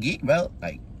 we be geek, bro.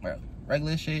 Like, bro,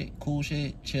 regular shit, cool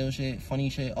shit, chill shit, funny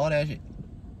shit, all that shit.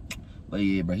 But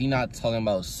yeah, bro, he not talking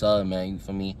about sub, man. You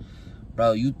feel me?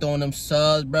 Bro, you throwing them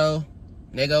subs, bro.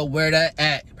 Nigga, where that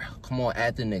at? Bro, come on,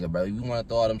 at the nigga, bro. You want to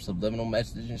throw all them subliminal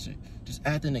messages and shit, just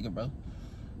at the nigga, bro. You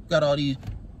got all these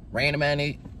random ass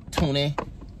niggas tune in.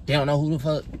 They don't know who the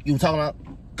fuck you talking about.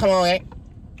 Come on, man.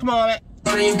 Come on, man.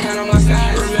 You count on my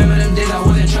side. Remember them days I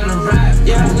wasn't trying to rap.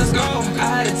 Yeah, let's go.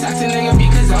 I had to tax a nigga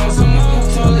because I was some more.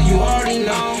 Told her you already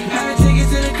know. Had to take it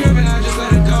to the crib and I just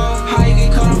let it go. How you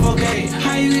get caught on 4K?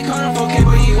 How you get caught on 4K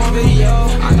but you on video?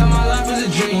 I thought my life was a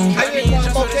dream. How you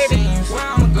get caught on 4K? Where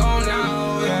I'ma go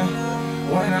now, yeah.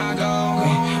 When I go,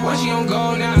 where she gon'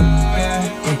 go now, yeah.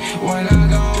 When I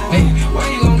go, where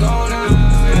you gon' go now,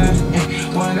 yeah.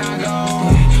 When I go,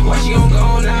 where she gon'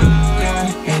 go now, yeah.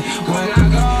 When I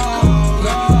go.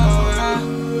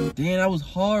 Damn, that was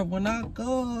hard. When I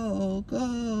go.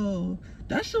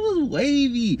 That shit was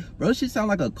wavy. Bro, shit sound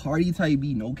like a Cardi type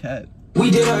beat, no cap.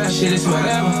 We did all that shit, it's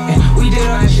whatever. We did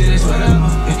all that shit, it's whatever.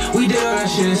 We did all that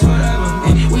shit, it's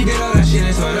whatever. We did all that shit,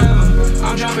 it's whatever.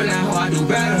 I'm dropping that hoe, I do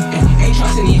better. Ain't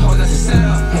trusting these hoes, that's a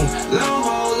setup. Low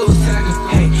hoe, Lil Tecca.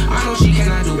 Hey, I know she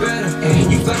cannot do better.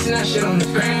 You flexing that shit on the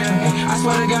gram. I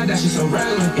swear to God, that shit so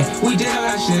relevant. We did all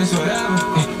that shit, it's whatever.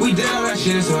 We did all that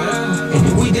shit, it's whatever.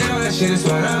 We did all that shit, it's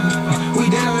whatever. We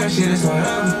did all that shit, it's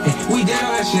whatever. We did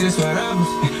all that shit, it's whatever.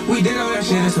 We did all that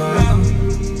shit, it's whatever.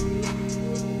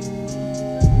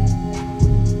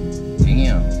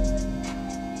 Damn.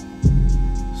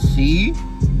 See?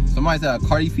 Somebody said a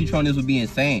Cardi feature on this would be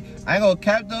insane. I ain't gonna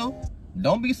cap though.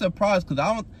 Don't be surprised, cause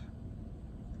I don't.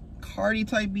 Cardi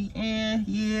type beat,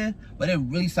 yeah. But it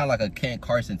really sound like a Ken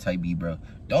Carson type beat, bro.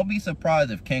 Don't be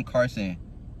surprised if Ken Carson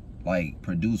like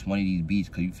produced one of these beats,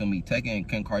 cause you feel me? Tecca and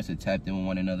Ken Carson tapped in with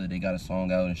one another. They got a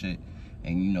song out and shit.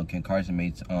 And you know Ken Carson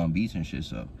made beats and shit,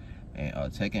 so and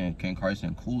Tecca and Ken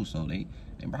Carson cool, so they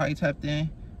probably tapped in.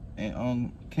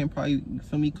 And Ken probably, you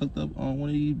feel me, cooked up on one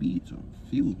of these beats or a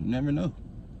few. You never know.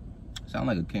 Sound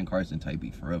like a Ken Carson type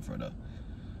beat for real, for though.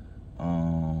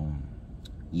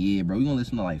 Yeah, bro, we gonna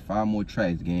listen to like 5 more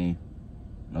tracks, gang.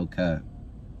 No cap.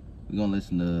 We gonna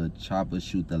listen to Chopper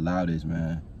Shoot the Loudest,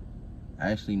 man.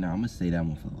 Actually, nah, I'm gonna say that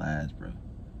one for last, bro.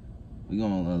 We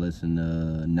gonna listen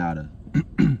to Nada.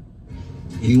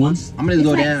 Anyone's? I'm gonna just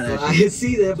go down. I can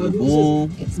see that, but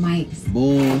boom. It's Mike's.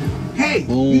 Boom. Hey,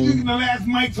 boom, you drinking the last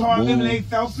Mike's Hard Lemonade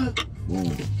Seltzer?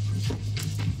 Boom.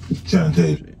 Trying to tell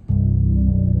you.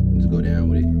 Let's go down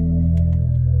with it.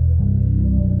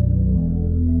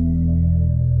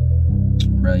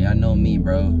 Bro, y'all know me,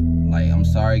 bro. Like, I'm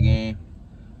sorry, gang.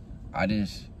 I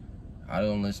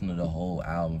don't listen to the whole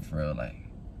album for real. Like,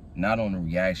 not on the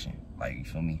reaction. Like, you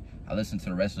feel me? I listen to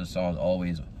the rest of the songs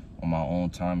always on my own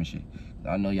time and shit.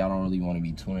 I know y'all don't really want to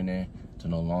be tuning in to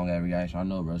no long ass reaction. I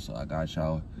know, bro, so I got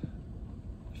y'all.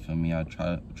 You feel me? I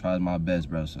try my best,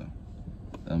 bro, so.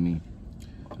 Feel me?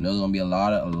 I know there's gonna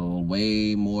be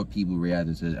way more people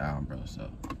reacting to this album, bro, so.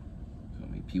 Feel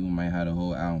me? People might have the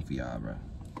whole album for y'all, bro.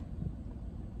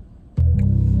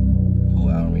 Whole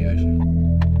album reaction.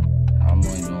 I'm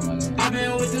only doing like that. I've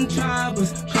been with them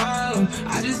choppers, call them.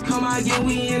 I just come out, get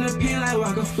we in the pen like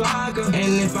Waka Flocka.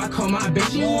 And if I call my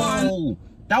bitch, you want.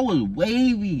 That was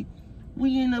wavy.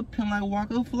 We in the pen like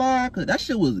Waka Flocka. That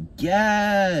shit was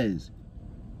gas.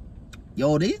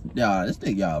 Yo, this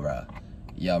thing, y'all, bro.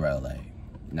 Y'all, bro, like,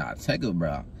 nah, Tecca,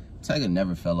 bro. Tecca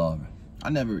never fell off. I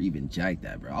never even jacked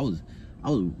that, bro. I was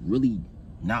really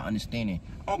not understanding.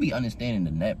 I don't be understanding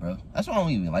the net, bro. That's why I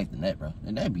don't even like the net, bro.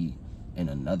 The net be in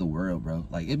another world, bro.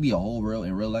 Like, it'd be a whole world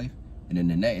in real life, and then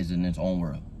the net is in its own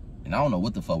world. And I don't know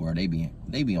what the fuck world they be in.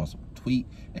 They be on some tweet.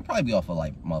 They probably be off of,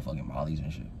 like, motherfucking mollies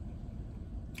and shit.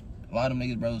 A lot of them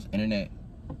niggas, bros, internet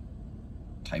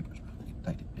typers, bro.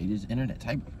 Like, they just internet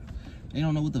typers, bro. They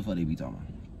don't know what the fuck they be talking about.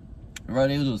 Bro,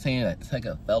 they was saying that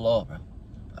Tecca fell off, bro.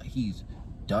 Like, he's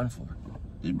done for.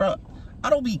 Bro, I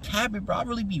don't be capping, bro. I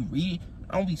really be reading.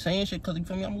 I don't be saying shit because, you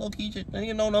feel me, I'm low-key shit.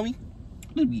 Nigga don't know me.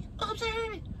 I just be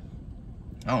observing.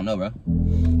 I don't know, bro.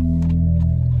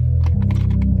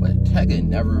 But Tecca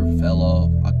never fell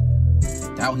off. I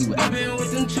doubt he would ever. I've been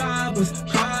with them choppers,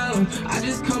 call them. I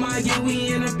just come out, get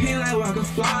we in the pen like Waka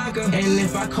Flocka. And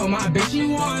if I call my bitch, you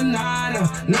want nada,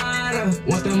 nada.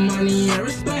 Want the money and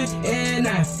respect in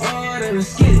that order.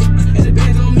 Let's get it. It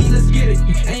depends on me, let's get it.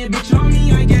 And your bitch on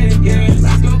me, I get it, yeah.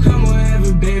 Let's go come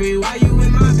wherever, baby. Why you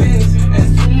in my business?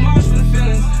 That's too much for the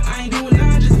feelings. I ain't doing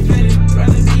nothing just to fit it.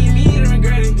 Rather be me than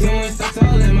regret it. Too much stuff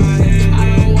all in my head.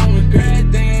 I don't want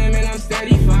regret them. And I'm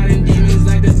steady fighting demons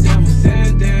like the devil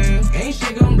sent them. Ain't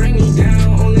shit gon' bring me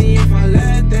down, only if I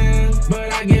let them.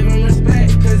 But I give them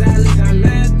respect, cause at least I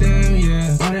met them,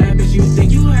 yeah. All that bitch you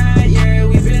think you had, yeah,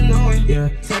 we been knowing, yeah.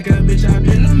 Tecca, bitch, I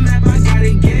been the map, I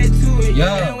gotta get to it,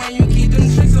 yeah. And when you keep them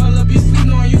tricks all up your sleeve,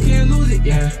 knowing you can't lose it,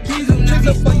 yeah. Please do not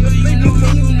be stupid, you know me,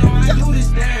 you know I do this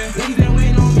damn. Niggas that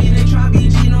wait on me, they try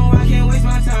BG, no, I can't waste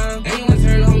my time. Anyone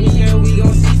turn on me, yeah, we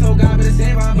gon' see, so God better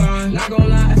save our bond. Not gon'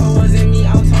 lie, if I wasn't me,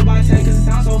 I would talk about 10, cause it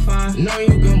sounds so fine. No,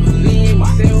 you gon' believe me,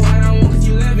 say what I want, cause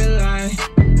you live in life.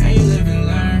 And you live and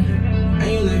learn,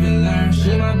 and you live and learn.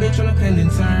 She my bitch on a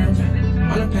pendant term,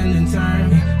 on a pendant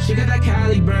term. She got that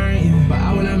Cali burn, yeah, but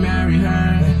I wanna marry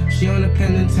her. She on a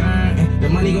pendant term, the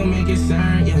money gon' make it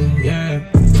turn, yeah,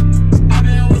 yeah. I've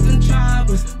been with them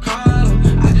choppers, call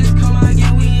them. I just come out,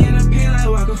 get we in a pen like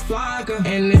Waka Flocka.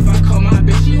 And if I call my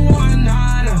bitch, you want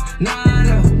nada,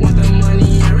 nada. Want the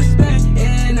money and respect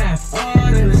in that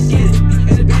order. Let's get it.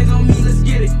 It depends on me, let's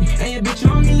get it. And your bitch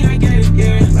on me, I get it,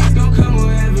 yeah. Let's go come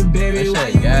wherever, baby. Why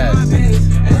you in my business?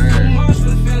 That's too much for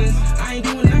the feelings. I ain't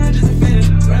doing nothing just to fit it.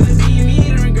 Rather be me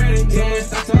than regret it. Too much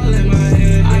stuff all in my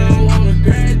head. I don't want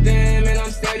regret them, and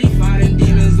I'm steady fighting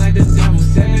demons like the devil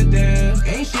sent them.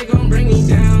 Ain't shit gon' bring me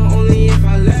down, only if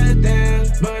I let them.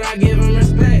 But I give them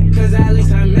respect, cause at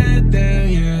least I met them,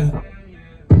 yeah.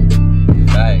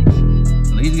 Thanks.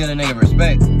 At least get a nigga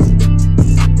respect.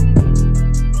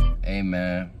 Hey,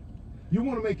 man. You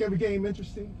want to make every game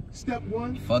interesting? Step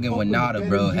one. Fucking with nada,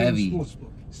 bro. Heavy.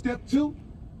 Step two.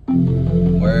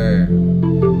 Word.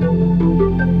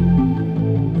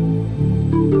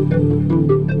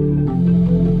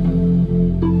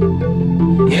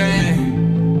 Yeah.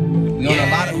 You know,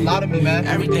 a lot of me, man.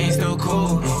 Everything's still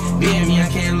cool. Being me, I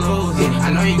can't lose.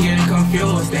 I know you're getting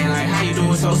confused. They like how you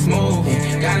do it so smooth.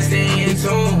 Gotta stay in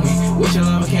tune. With your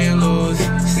love, I can't lose.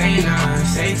 Say 9,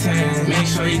 say 10. Make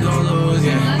sure you gon' lose.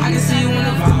 Yeah. I can see you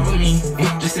wanna vibe with me.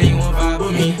 Just say you wanna vibe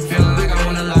with me. Feeling like I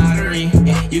won a lottery.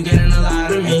 You getting a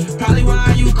lot of me. Probably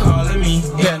why you calling me.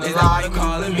 Is that why you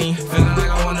calling me? Feeling like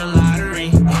I won a lottery.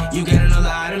 You getting a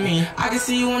lot of me. I can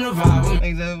see you wanna vibe with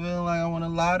me. Makes it feel like I won a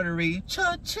lottery.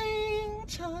 Cha-ching,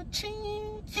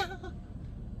 cha-ching, yeah.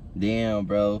 Damn,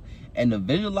 bro. And the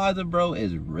visualizer, bro,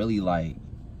 is really like,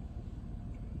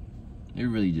 it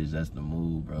really just that's the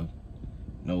move, bro.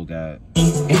 No God.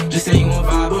 Just say you wanna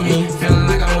vibe with me. Feeling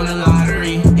like I won a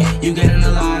lottery. You getting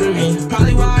a lot of me.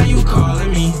 Probably why you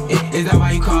calling me. Is that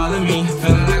why you calling me?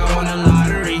 Feeling like I won a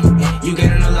lottery. You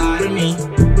getting a lot of me.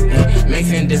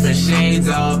 Mixing different shades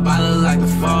up, I look like the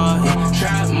fall.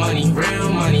 Trap money, real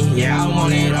money, yeah, I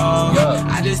want it all.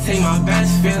 I just take my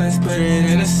best feelings, put it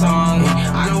in a song.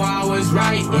 I know I was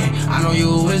right, I know you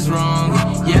was wrong.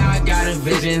 Yeah, I got a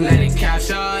vision, let it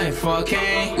capture in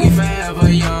 4K. We forever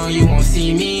young, you won't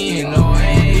see me in no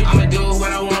way. I'ma do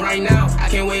what I want right now, I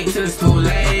can't wait till it's too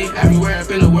late. Everywhere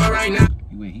up in the world right right now.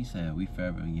 Wait, he said we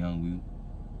forever young.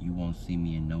 You won't see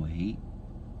me in no hate.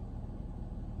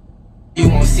 You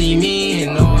won't see me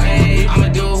in no hate. I'ma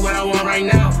do what I want right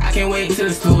now. I can't wait till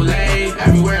it's too late.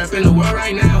 Everywhere up in the world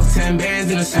right now. 10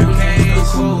 bands in a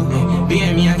suitcase. Cool.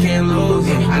 Being me, I can't lose.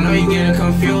 I know you getting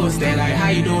confused. They like how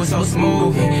you do it so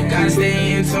smooth. Gotta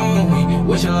stay in tune.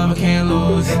 With your love I can't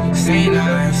lose. Say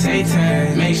 9, say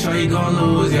 10. Make sure you gon'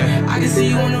 lose. Yeah. I can see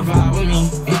you wanna vibe with me.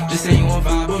 Just say you wanna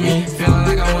vibe with me. Feeling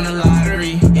like I won the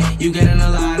lottery. You getting a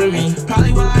lot of me.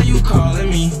 Probably why you calling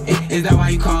me. Is that why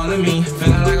you calling me?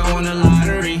 Feeling like I won the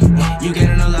lottery. You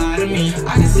getting a lot of me.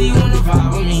 I can see you wanna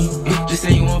vibe with me. Just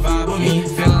say you wanna vibe with me.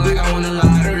 Feeling like I won the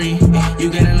lottery. You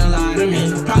getting a lot of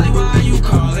me. Probably why you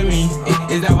calling me.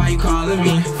 Is that why you calling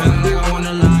me? Feeling like I won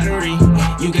the lottery.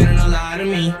 You getting a lot of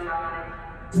me.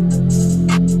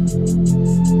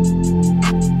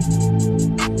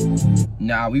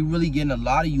 Nah, we really getting a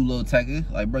lot of you, Lil Tecca.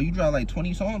 Like, bro, you dropped like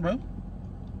 20 songs, bro.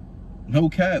 No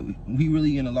cap. We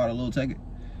really getting a lot of Lil Tecca.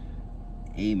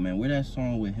 Hey, man, where that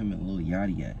song with him and Lil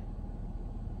Yachty at?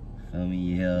 Feel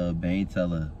me? Yeah, Bang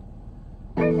Teller.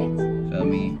 Feel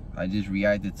me? I just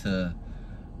reacted to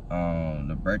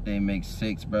the Birthday Makes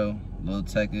 6, bro. Lil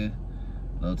Tecca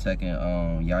and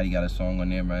Yachty got a song on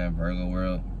there, man. Virgo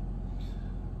World.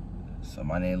 So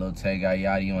my name Lil Tecca got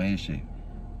Yachty on his shit.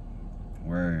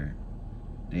 Word.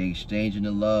 They exchanging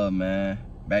the love, man.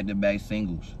 Back-to-back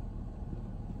singles.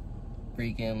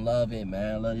 Freaking love it,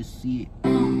 man. Love to see it.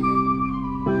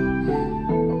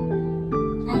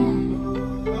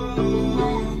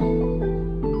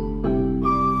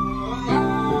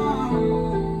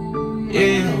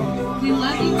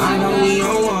 I know we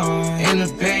on one. In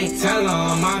the bank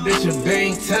teller, my bitch a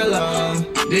bank teller.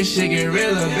 This shit get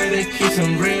realer, better keep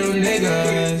some real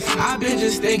niggas. I been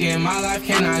just thinking my life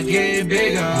cannot get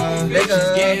bigger.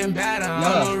 Bitches getting better,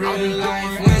 I'm a real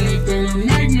life anything to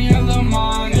make me a little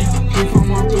money. Came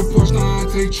from off the porch, now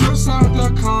I take trips out the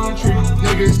country.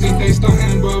 Niggas think they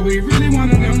stuntin', but we really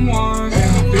one of them ones.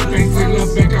 Big bank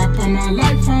teller back, I put my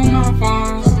life on my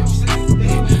funds.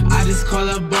 I just call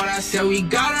her board, I said we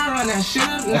gotta run that shit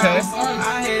up now. Okay.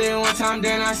 I hit it one time,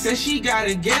 then I said she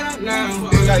gotta get up now.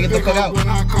 You gotta get the fuck out. When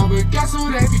I call, but guess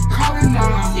who they be calling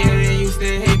now? Yeah, they used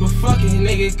to hate, but fuck it,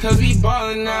 nigga, cause we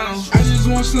ballin' now. I just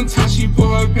want some time, she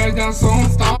pull her back down, so I'm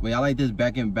stop. Wait, I like this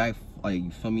back and back, like,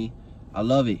 you feel me? I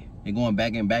love it. They going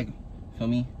back and back, feel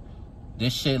me?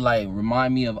 This shit, like,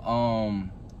 remind me of,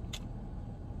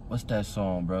 what's that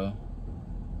song, bro?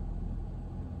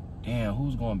 Damn,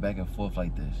 who's going back and forth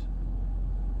like this?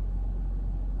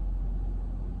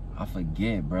 I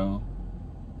forget, bro.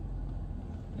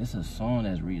 It's a song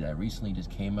that recently just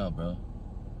came out, bro.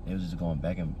 They was just going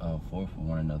back and forth with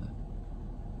one another.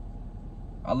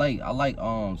 I like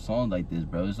songs like this,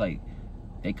 bro. It's like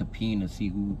they competing to see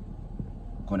who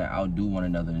gonna outdo one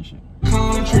another and shit.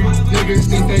 Country, niggas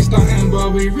think they stuntin',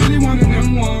 but we really one of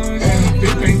them ones.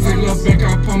 Big things they look back,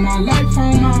 I put my life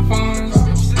on my funds.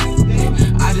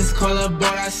 I just call her board,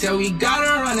 I said we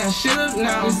gotta run that shit up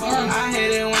now. I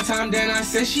hit it one time, then I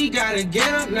said she gotta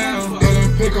get up now. They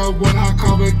didn't pick up when I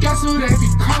call, but guess who they be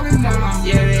calling now?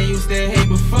 Yeah, they used to hate,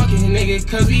 but fuck it, nigga,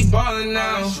 cause we ballin'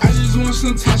 now. I just want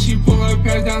some time, she pull her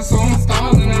pants down, so I'm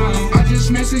stalling now. I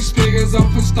just made 6 figures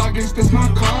off in stockings, that's my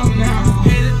call now.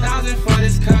 Hit 1,000 for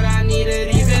this cut, I need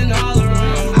it even all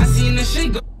around. I seen this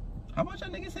shit go. How much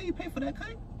that nigga say you pay for that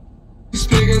cut? 6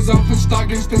 figures off in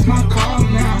stockings, that's my call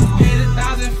now. Hit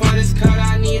 1,000 for this cut,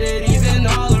 I need it even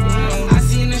all around. I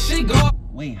seen this shit go.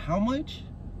 Wait, how much?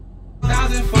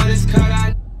 1,000 for this cut,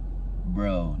 I.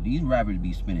 Bro, these rappers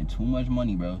be spending too much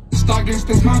money, bro. Stockings,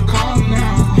 that's my call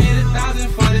now. Hit 1,000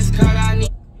 for this cut, I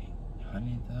need.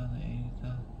 100,000,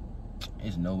 80,000.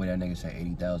 There's no way that nigga said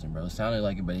 80,000, bro. It sounded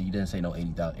like it, but he didn't say no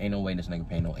 80,000. Ain't no way this nigga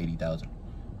paying no 80,000.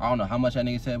 I don't know how much that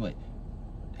nigga said, but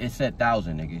it said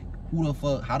 1,000, nigga. Who the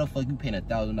fuck? How the fuck you paying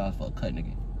 $1,000 for a cut,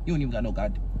 nigga? You don't even got no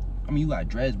god. I mean, you got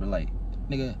dreads, but like,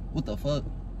 nigga, what the fuck?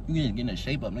 You just getting a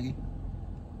shape up, nigga.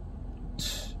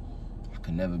 I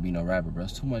could never be no rapper, bro.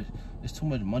 It's too much. It's too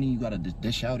much money you gotta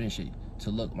dish out and shit to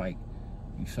look like.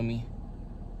 You feel me?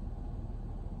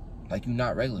 Like you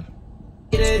not regular.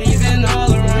 Even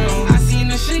all around. I seen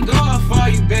the shit go up for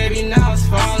you, baby. Now it's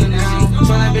falling down.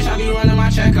 So that bitch, I be running my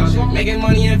checkups, making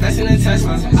money, investing in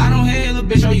Teslas. I don't hear little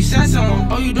bitch, oh you said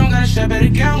something. Oh you don't got a shit, better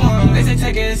get one. They say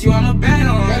take it, it's you on the bet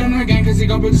on. Bet him again, cause he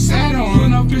gon' put the set on.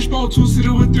 Pulling up fishbowl,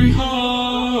 2-seater with 3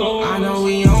 hoes. I know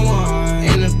we on one.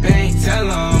 In the bank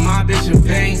teller, my bitch a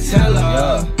bank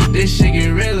teller. This shit get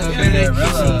realer, better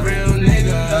keep some real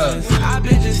niggas. I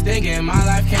been just thinking my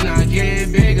life cannot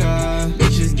get bigger.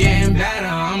 Bitches getting better,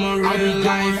 I'm a real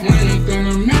life winner. Anything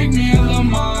to make me a little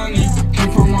money.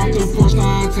 Came from off the porch,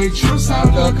 now I take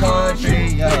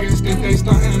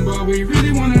we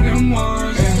really one of them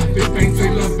ones. Yeah, big bank,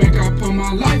 take love back, I put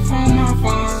my life on my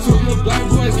phone. So little black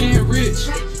boys getting rich,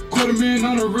 $250,000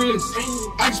 on the wrist.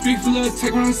 I can speak for Lil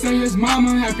Tecca when I say his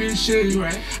mama happy as shit.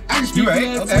 I can speak for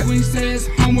Lil Tecca when he says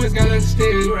homeboys got us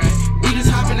stick. We just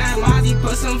hoppin' that Mozzie,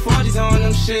 put some 40s on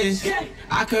them shits.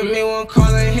 I could make one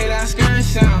call and hear that skirt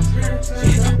sound.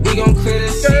 We gon' clear the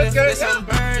scene if there's some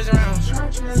birds around.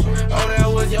 Oh, that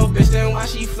was your bitch, then why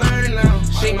she flirting now?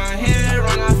 Shake my head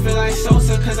wrong, I feel like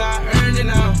Sosa, cause I earned it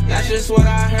now. That's just what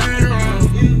I heard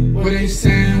around. What they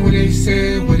saying, what they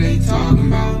said, what they talking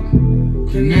about?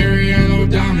 Canary yellow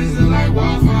diamonds look like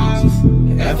Waffle House.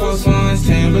 Air Force Ones,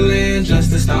 Timberland,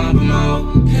 just to stomp them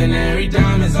out. Canary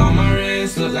diamonds on my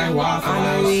wrist, look like Waffle House.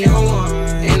 I know we on one,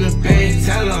 in the bank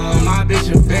teller, my bitch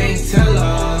a bank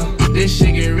teller. This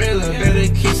shit get realer, better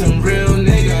keep some real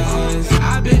niggas.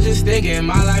 I been just thinking,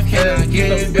 my life cannot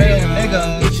get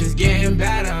bigger. Bitches getting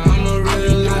better, I'm a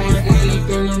real life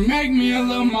Anything to make me a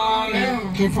little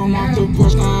money. Came from off the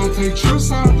porch, now I take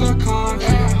trips out the country.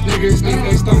 Niggas think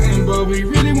they stuntin', but we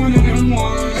really one of them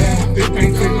ones. Big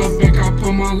bank, take love back, I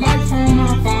put my life on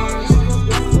my phone.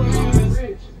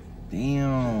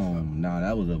 Damn, nah,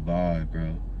 that was a vibe,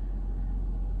 bro.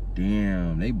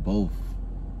 Damn, they both.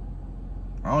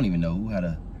 I don't even know who had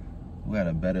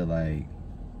a better like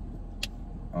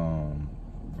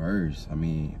verse. I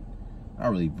mean, not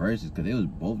really verses, cause they was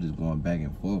both just going back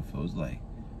and forth. So it was like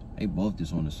they both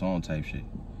just on the song type shit.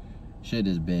 Should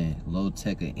have been Lil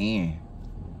Tecca and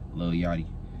Lil Yachty,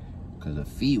 cause the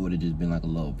feat would have just been like a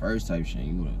little verse type shit.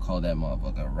 You would have called that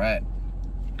motherfucker rap.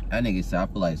 That nigga said I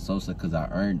feel like Sosa cause I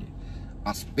earned it.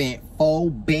 I spent 4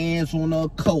 bands on a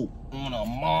coat on a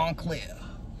Montclair.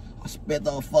 I spent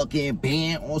the fucking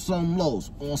band on some lows,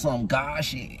 on some god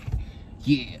shit.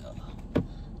 Yeah.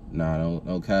 Nah,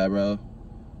 no cap, bro.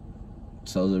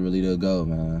 Sosa really the GOAT,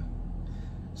 man.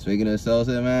 Speaking of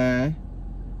Sosa, man.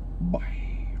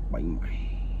 Bye. Bye.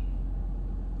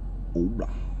 Hola.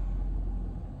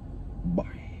 Bye.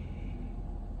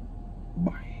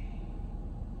 Bye.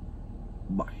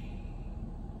 Bye.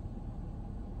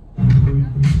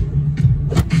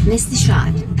 Missed the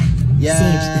shot. Yeah,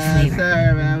 Saved the flavor.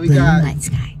 sir, man. We Blue got Night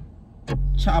Sky.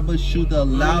 Chopper Shoot the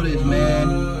Loudest,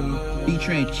 man.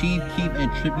 Featuring Chief Keef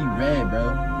and Trippie Redd,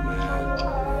 bro.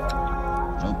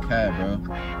 No cap, bro.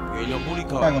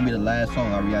 Probably gonna be the last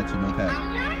song I react to, no cap.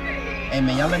 Hey,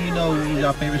 man, y'all let me know what was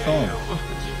y'all favorite song.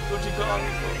 What you call me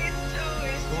for?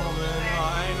 Come on, man. No, I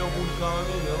ain't no booty calling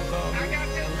me. Don't call me.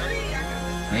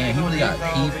 Man, he really got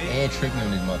Keef and Trippie on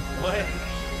this mother. What?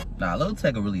 Nah, Lil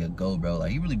Tecca really a GOAT, bro.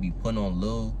 Like, he really be putting on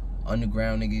little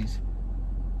underground niggas.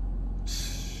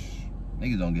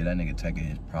 Niggas don't get that nigga Tecca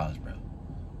his props, bro.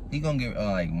 He gonna get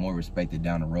like more respected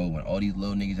down the road when all these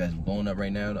little niggas that's blowing up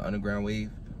right now, the underground wave,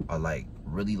 are like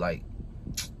really like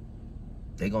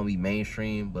they gonna be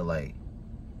mainstream, but like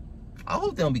I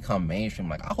hope they don't become mainstream.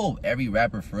 Like I hope every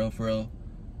rapper for real,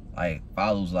 like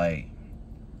follows like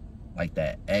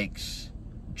that X,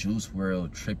 Juice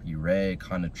WRLD, Trippie Redd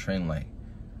kind of trend. Like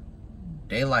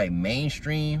they like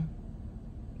mainstream,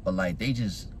 but like they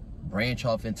just branch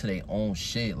off into their own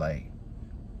shit. Like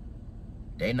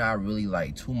they not really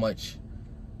like too much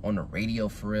on the radio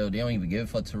for real. They don't even give a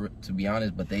fuck to be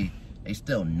honest, but they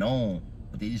still known,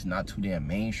 but they just not too damn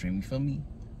mainstream, you feel me?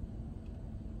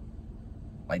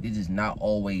 Like they just not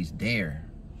always there.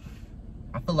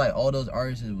 I feel like all those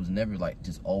artists was never like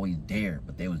just always there,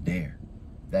 but they was there.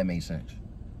 If that makes sense.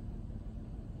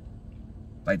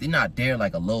 Like they not there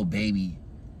like a Lil Baby,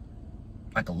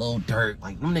 like a Lil Durk.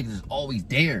 Like them niggas is always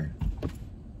there.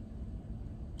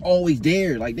 Always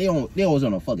there. Like they always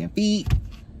on a fucking feet.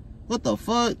 What the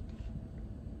fuck?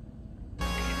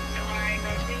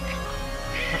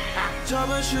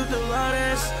 Troubleshoot the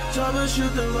loudest,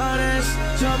 troubleshoot the loudest,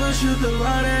 troubleshoot the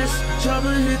loudest, trouble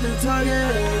hit the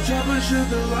target, troubleshoot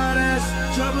the loudest,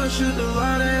 troubleshoot the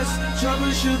loudest,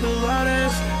 troubleshoot the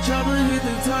loudest, trouble hit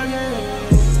the target.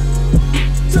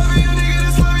 Tell me your nigga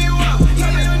to slow you up,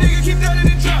 tell me your nigga keep that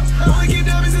in the drop, I wanna keep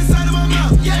diamonds inside of my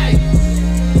mouth, yeah.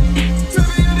 Tell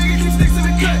me your nigga keep sticks in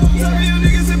the cut, tell me your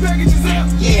niggas send packages up,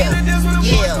 yeah.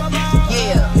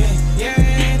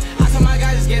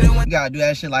 You gotta do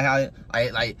that shit like how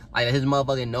like his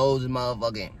motherfucking nose is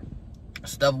motherfucking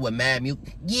stuff with mad mute.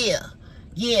 Yeah.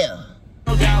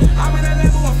 No doubt. I'm in that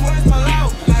level of Florence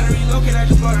Palau. Lottery locate, I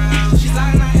just bought her out. She's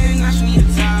lying my head, now she need a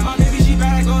time. My baby, she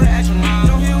better go to extra mile.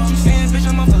 Don't hear what you saying, bitch,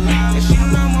 I'm off the loud. And she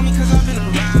don't know want me cause I've been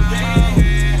around.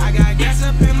 Yeah, I got gas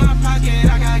up in my pocket,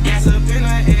 I got gas up in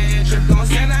her head. Trip gon'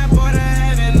 send that boy to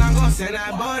heaven, I'm gon' send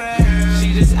that boy to hell.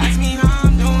 She just asked me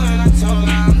how I'm doing, I told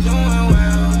her I'm doing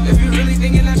well. If you really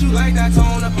thinking that you like that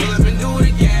tone, I pull up and do it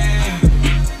again.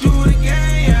 Do it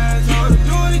again, yeah.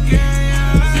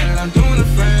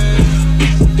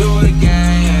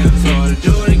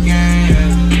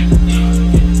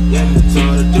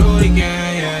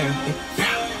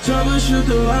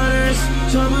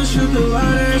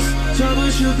 loudest,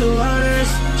 troubleshoot the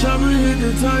loudest, trouble hit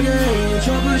the target,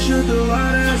 troubleshoot the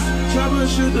loudest,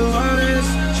 troubleshoot the loudest,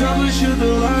 troubleshoot the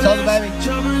loudest. Tell the baby,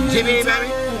 Jimmy, baby.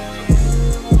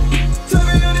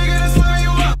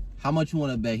 How much you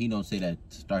want to bet he don't say that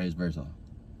to start his verse off?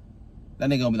 That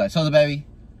nigga gonna be like, Southern baby,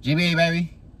 Jimmy,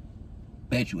 baby.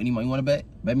 Bet you any money you want to bet?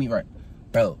 Bet me right,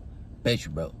 bro. Bet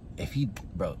you, bro. If he,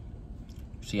 bro.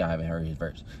 See, I haven't heard his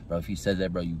verse, bro. If he says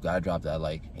that, bro, you gotta drop that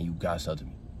like, and you gotta sell to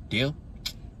me. Deal?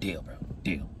 Deal, bro.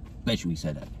 Deal. Bet you he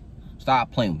said that.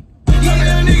 Stop playing with me.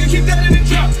 Yeah, nigga, keep that in the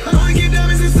drop. I wanna get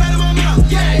diamonds inside of my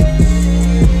mouth. Yeah.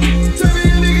 Tell me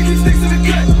your nigga keep sticks in the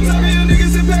cut. Tell me your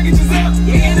niggas send packages up.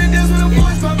 Yeah, and then dance with the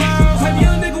boys pop out. Type of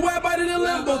young nigga wide body than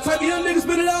Lambo. Type of young nigga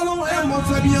spit it all on ammo.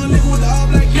 Type of young nigga with the all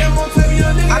black camo. Type of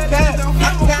young nigga that chase down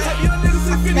Famo. Type of young nigga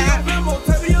send 50 on Famo.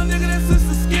 Type of young nigga that sits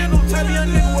the scandal. Type of young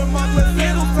nigga with my blood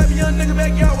sandals. Type of young nigga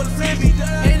backyard with a sand beat.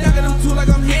 Ain't knocking them two like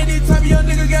I'm handy. Type of young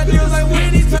nigga got deals like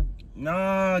Wendy.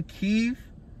 Nah, Keith.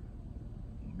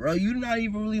 Bro, you not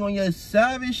even really on your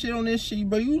savage shit on this shit,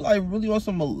 bro. You like really on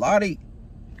some melodic.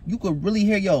 You could really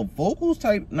hear your vocals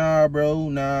type. Nah, bro.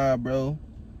 Nah, bro.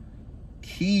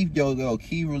 Keith, yo,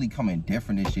 Keith really coming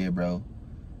different this year, bro.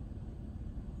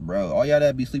 Bro, all y'all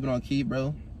that be sleeping on Keith,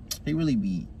 bro, he really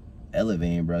be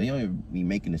elevating, bro. He don't even be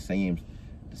making the same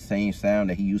sound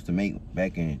that he used to make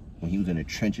back in when he was in the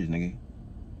trenches, nigga.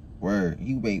 Word,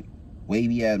 he make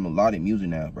wavy ass melodic music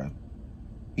now, bro.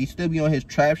 He still be on his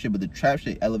trap shit, but the trap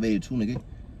shit elevated too, nigga.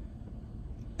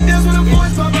 That's when the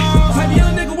boys pop out. Type of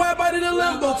young nigga wide body than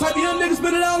Lambo. Type of young nigga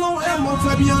spit it all on ammo.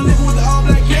 Type of young nigga with the all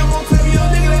black camo. Type of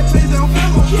young nigga that chase down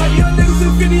Famo. Type of young nigga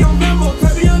send 50 on Famo.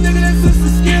 Type of young nigga that sits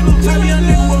the scandal. Type of young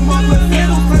nigga with my blood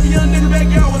sandals. Type of young nigga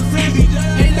backyard with a sand beat.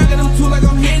 Ain't knocking them two like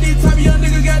I'm handy. Type of young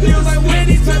nigga got deals like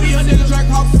Wendy. Type of young nigga track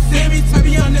Hawks and Sammy. Type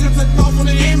of young nigga took off on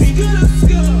the Emmy.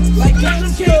 Like catch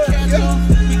him, can't catch him.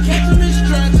 You catch him and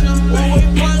stretch him. When we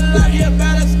pull up, you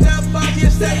better step up. You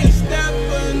stay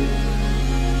stepping.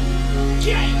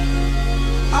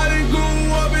 I done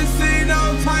grew up and seen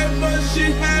all type of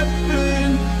shit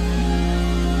happen.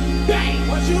 Bang,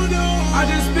 what you do? I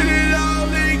just spit it all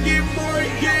and get more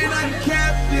again. I'm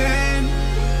captain.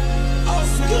 Oh,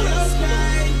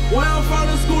 okay. When I'm from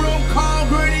the school, don't call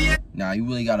Grady. Nah, you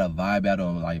really gotta vibe out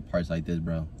on like parts like this,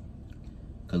 bro.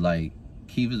 Cause like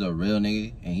Keith is a real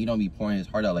nigga and he don't be pouring his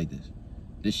heart out like this.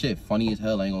 This shit funny as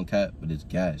hell, I ain't gonna cap, but it's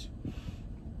gas.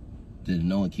 Just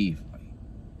knowing Keith.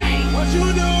 What you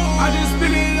do? I just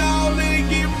spit it all and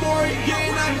get more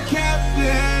again. I'm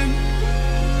captain.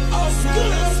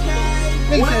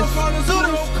 Okay. When I'm from the school,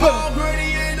 don't call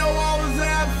Grady. Ain't no I was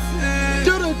absent.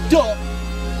 Do the duck.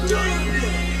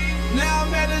 Now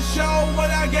I'm at the show when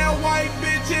I got white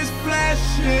bitches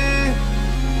flashing.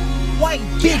 White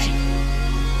bitch.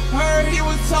 Heard he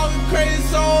was talking crazy,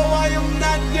 so I am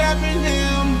not dapping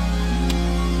him.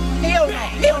 Hell no,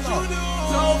 hell no.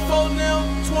 So for them,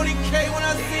 20K when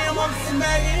I see him, I'm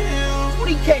smacking him.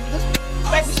 20K,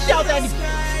 let's shout that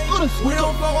nigga. We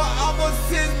don't fuck with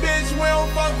opposites, bitch. We don't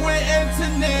fuck with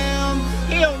antonyms.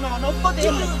 Hell no, no fuck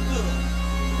that nigga.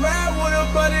 Ride with a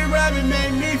buddy rabbit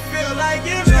made me feel like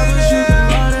it.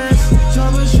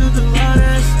 Troubleshoot the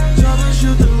loudest,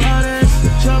 troubleshoot the loudest,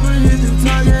 trouble hit the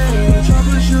target,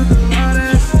 troubleshoot the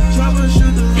loudest,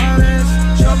 troubleshoot the loudest,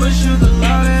 troubleshoot the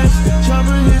loudest,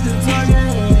 trouble hit the target.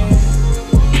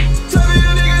 Tell me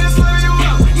your nigga to slow you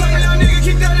up. Tell me your nigga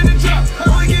keep that in the drop. I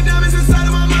wanna get diamonds inside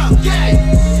of my mouth. Yeah.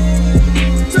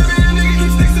 Tell me your nigga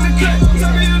keep sticks in the cut.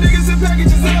 Tell me your niggas send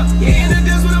packages up. Yeah, and then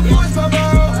dance with the boys pop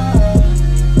out.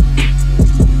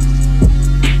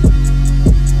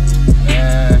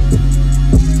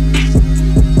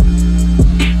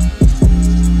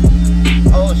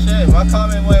 My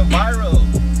comment went viral.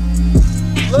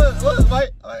 Look, my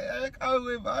comment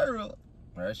went viral.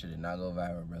 Bro, that shit did not go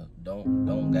viral, bro.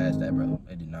 Don't gas that, bro.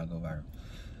 It did not go viral.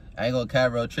 I ain't gonna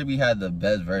cap, bro. Trippy had the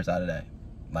best verse out of that.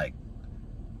 Like,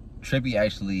 Trippy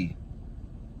actually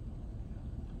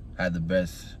had the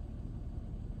best,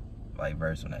 like,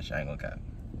 verse on that shit. I ain't gonna cap.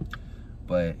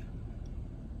 But,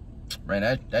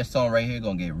 man, that song right here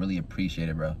gonna get really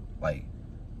appreciated, bro. Like,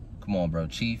 come on, bro.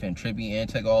 Chief and Trippy and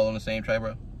Tecca all on the same track,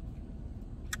 bro.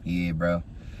 Yeah, bro.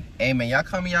 Hey, man, y'all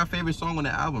comment y'all favorite song on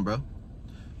the album, bro.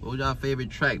 What was y'all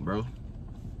favorite track, bro?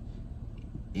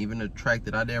 Even the track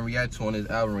that I didn't react to on this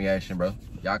album reaction, bro.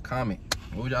 Y'all comment.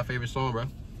 What was y'all favorite song, bro?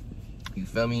 You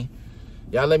feel me?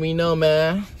 Y'all let me know,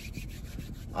 man.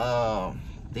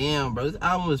 Damn, bro. This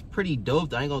album was pretty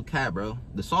dope. I ain't gonna cap, bro.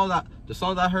 The songs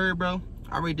I heard, bro,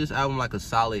 I rate this album like a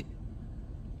solid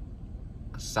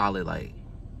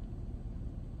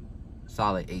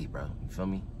 8, bro. You feel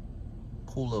me?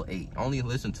 Cool little 8. I only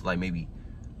listened to like maybe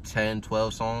 10,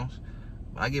 12 songs,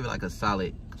 I give it like a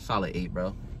solid 8,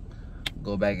 bro.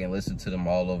 Go back and listen to them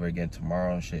all over again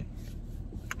tomorrow and shit.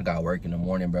 I got work in the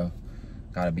morning, bro.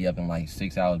 Gotta be up in like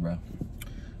 6 hours, bro.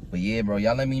 But yeah, bro,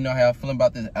 y'all let me know how y'all feeling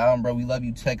about this album, bro. We Love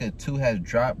You Tecca 2 has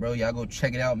dropped, bro. Y'all go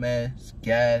check it out, man. It's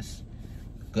gas.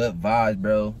 Good vibes,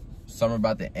 bro. Summer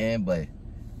about to end, but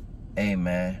hey,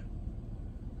 man.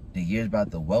 The year's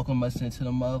about to welcome us into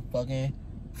the motherfucking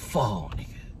fall, nigga.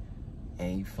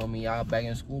 And you feel me? Y'all back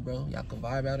in school, bro. Y'all can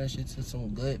vibe out and shit to some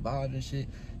good vibes and shit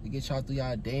to get y'all through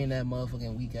y'all day in that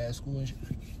motherfucking weak ass school and shit.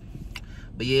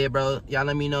 But yeah, bro, y'all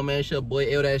let me know, man. It's your boy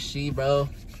Ill That She, bro.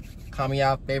 Call me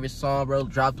y'all favorite song, bro.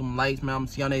 Drop them likes, man. I'm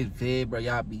see y'all next vid, bro.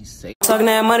 Y'all be safe. Talking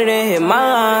that money, then hit my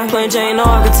line. Plain Jane, no,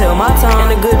 I can tell my time.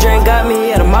 And the good drink got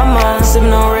me out of my mind.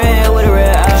 Sipping on red with a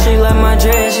red eye. She like my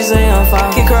dress, she say I'm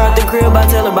fine. Kick her out the crib, I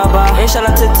tell her bye-bye. And shout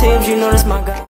out to Tibbs, you know that's my guy.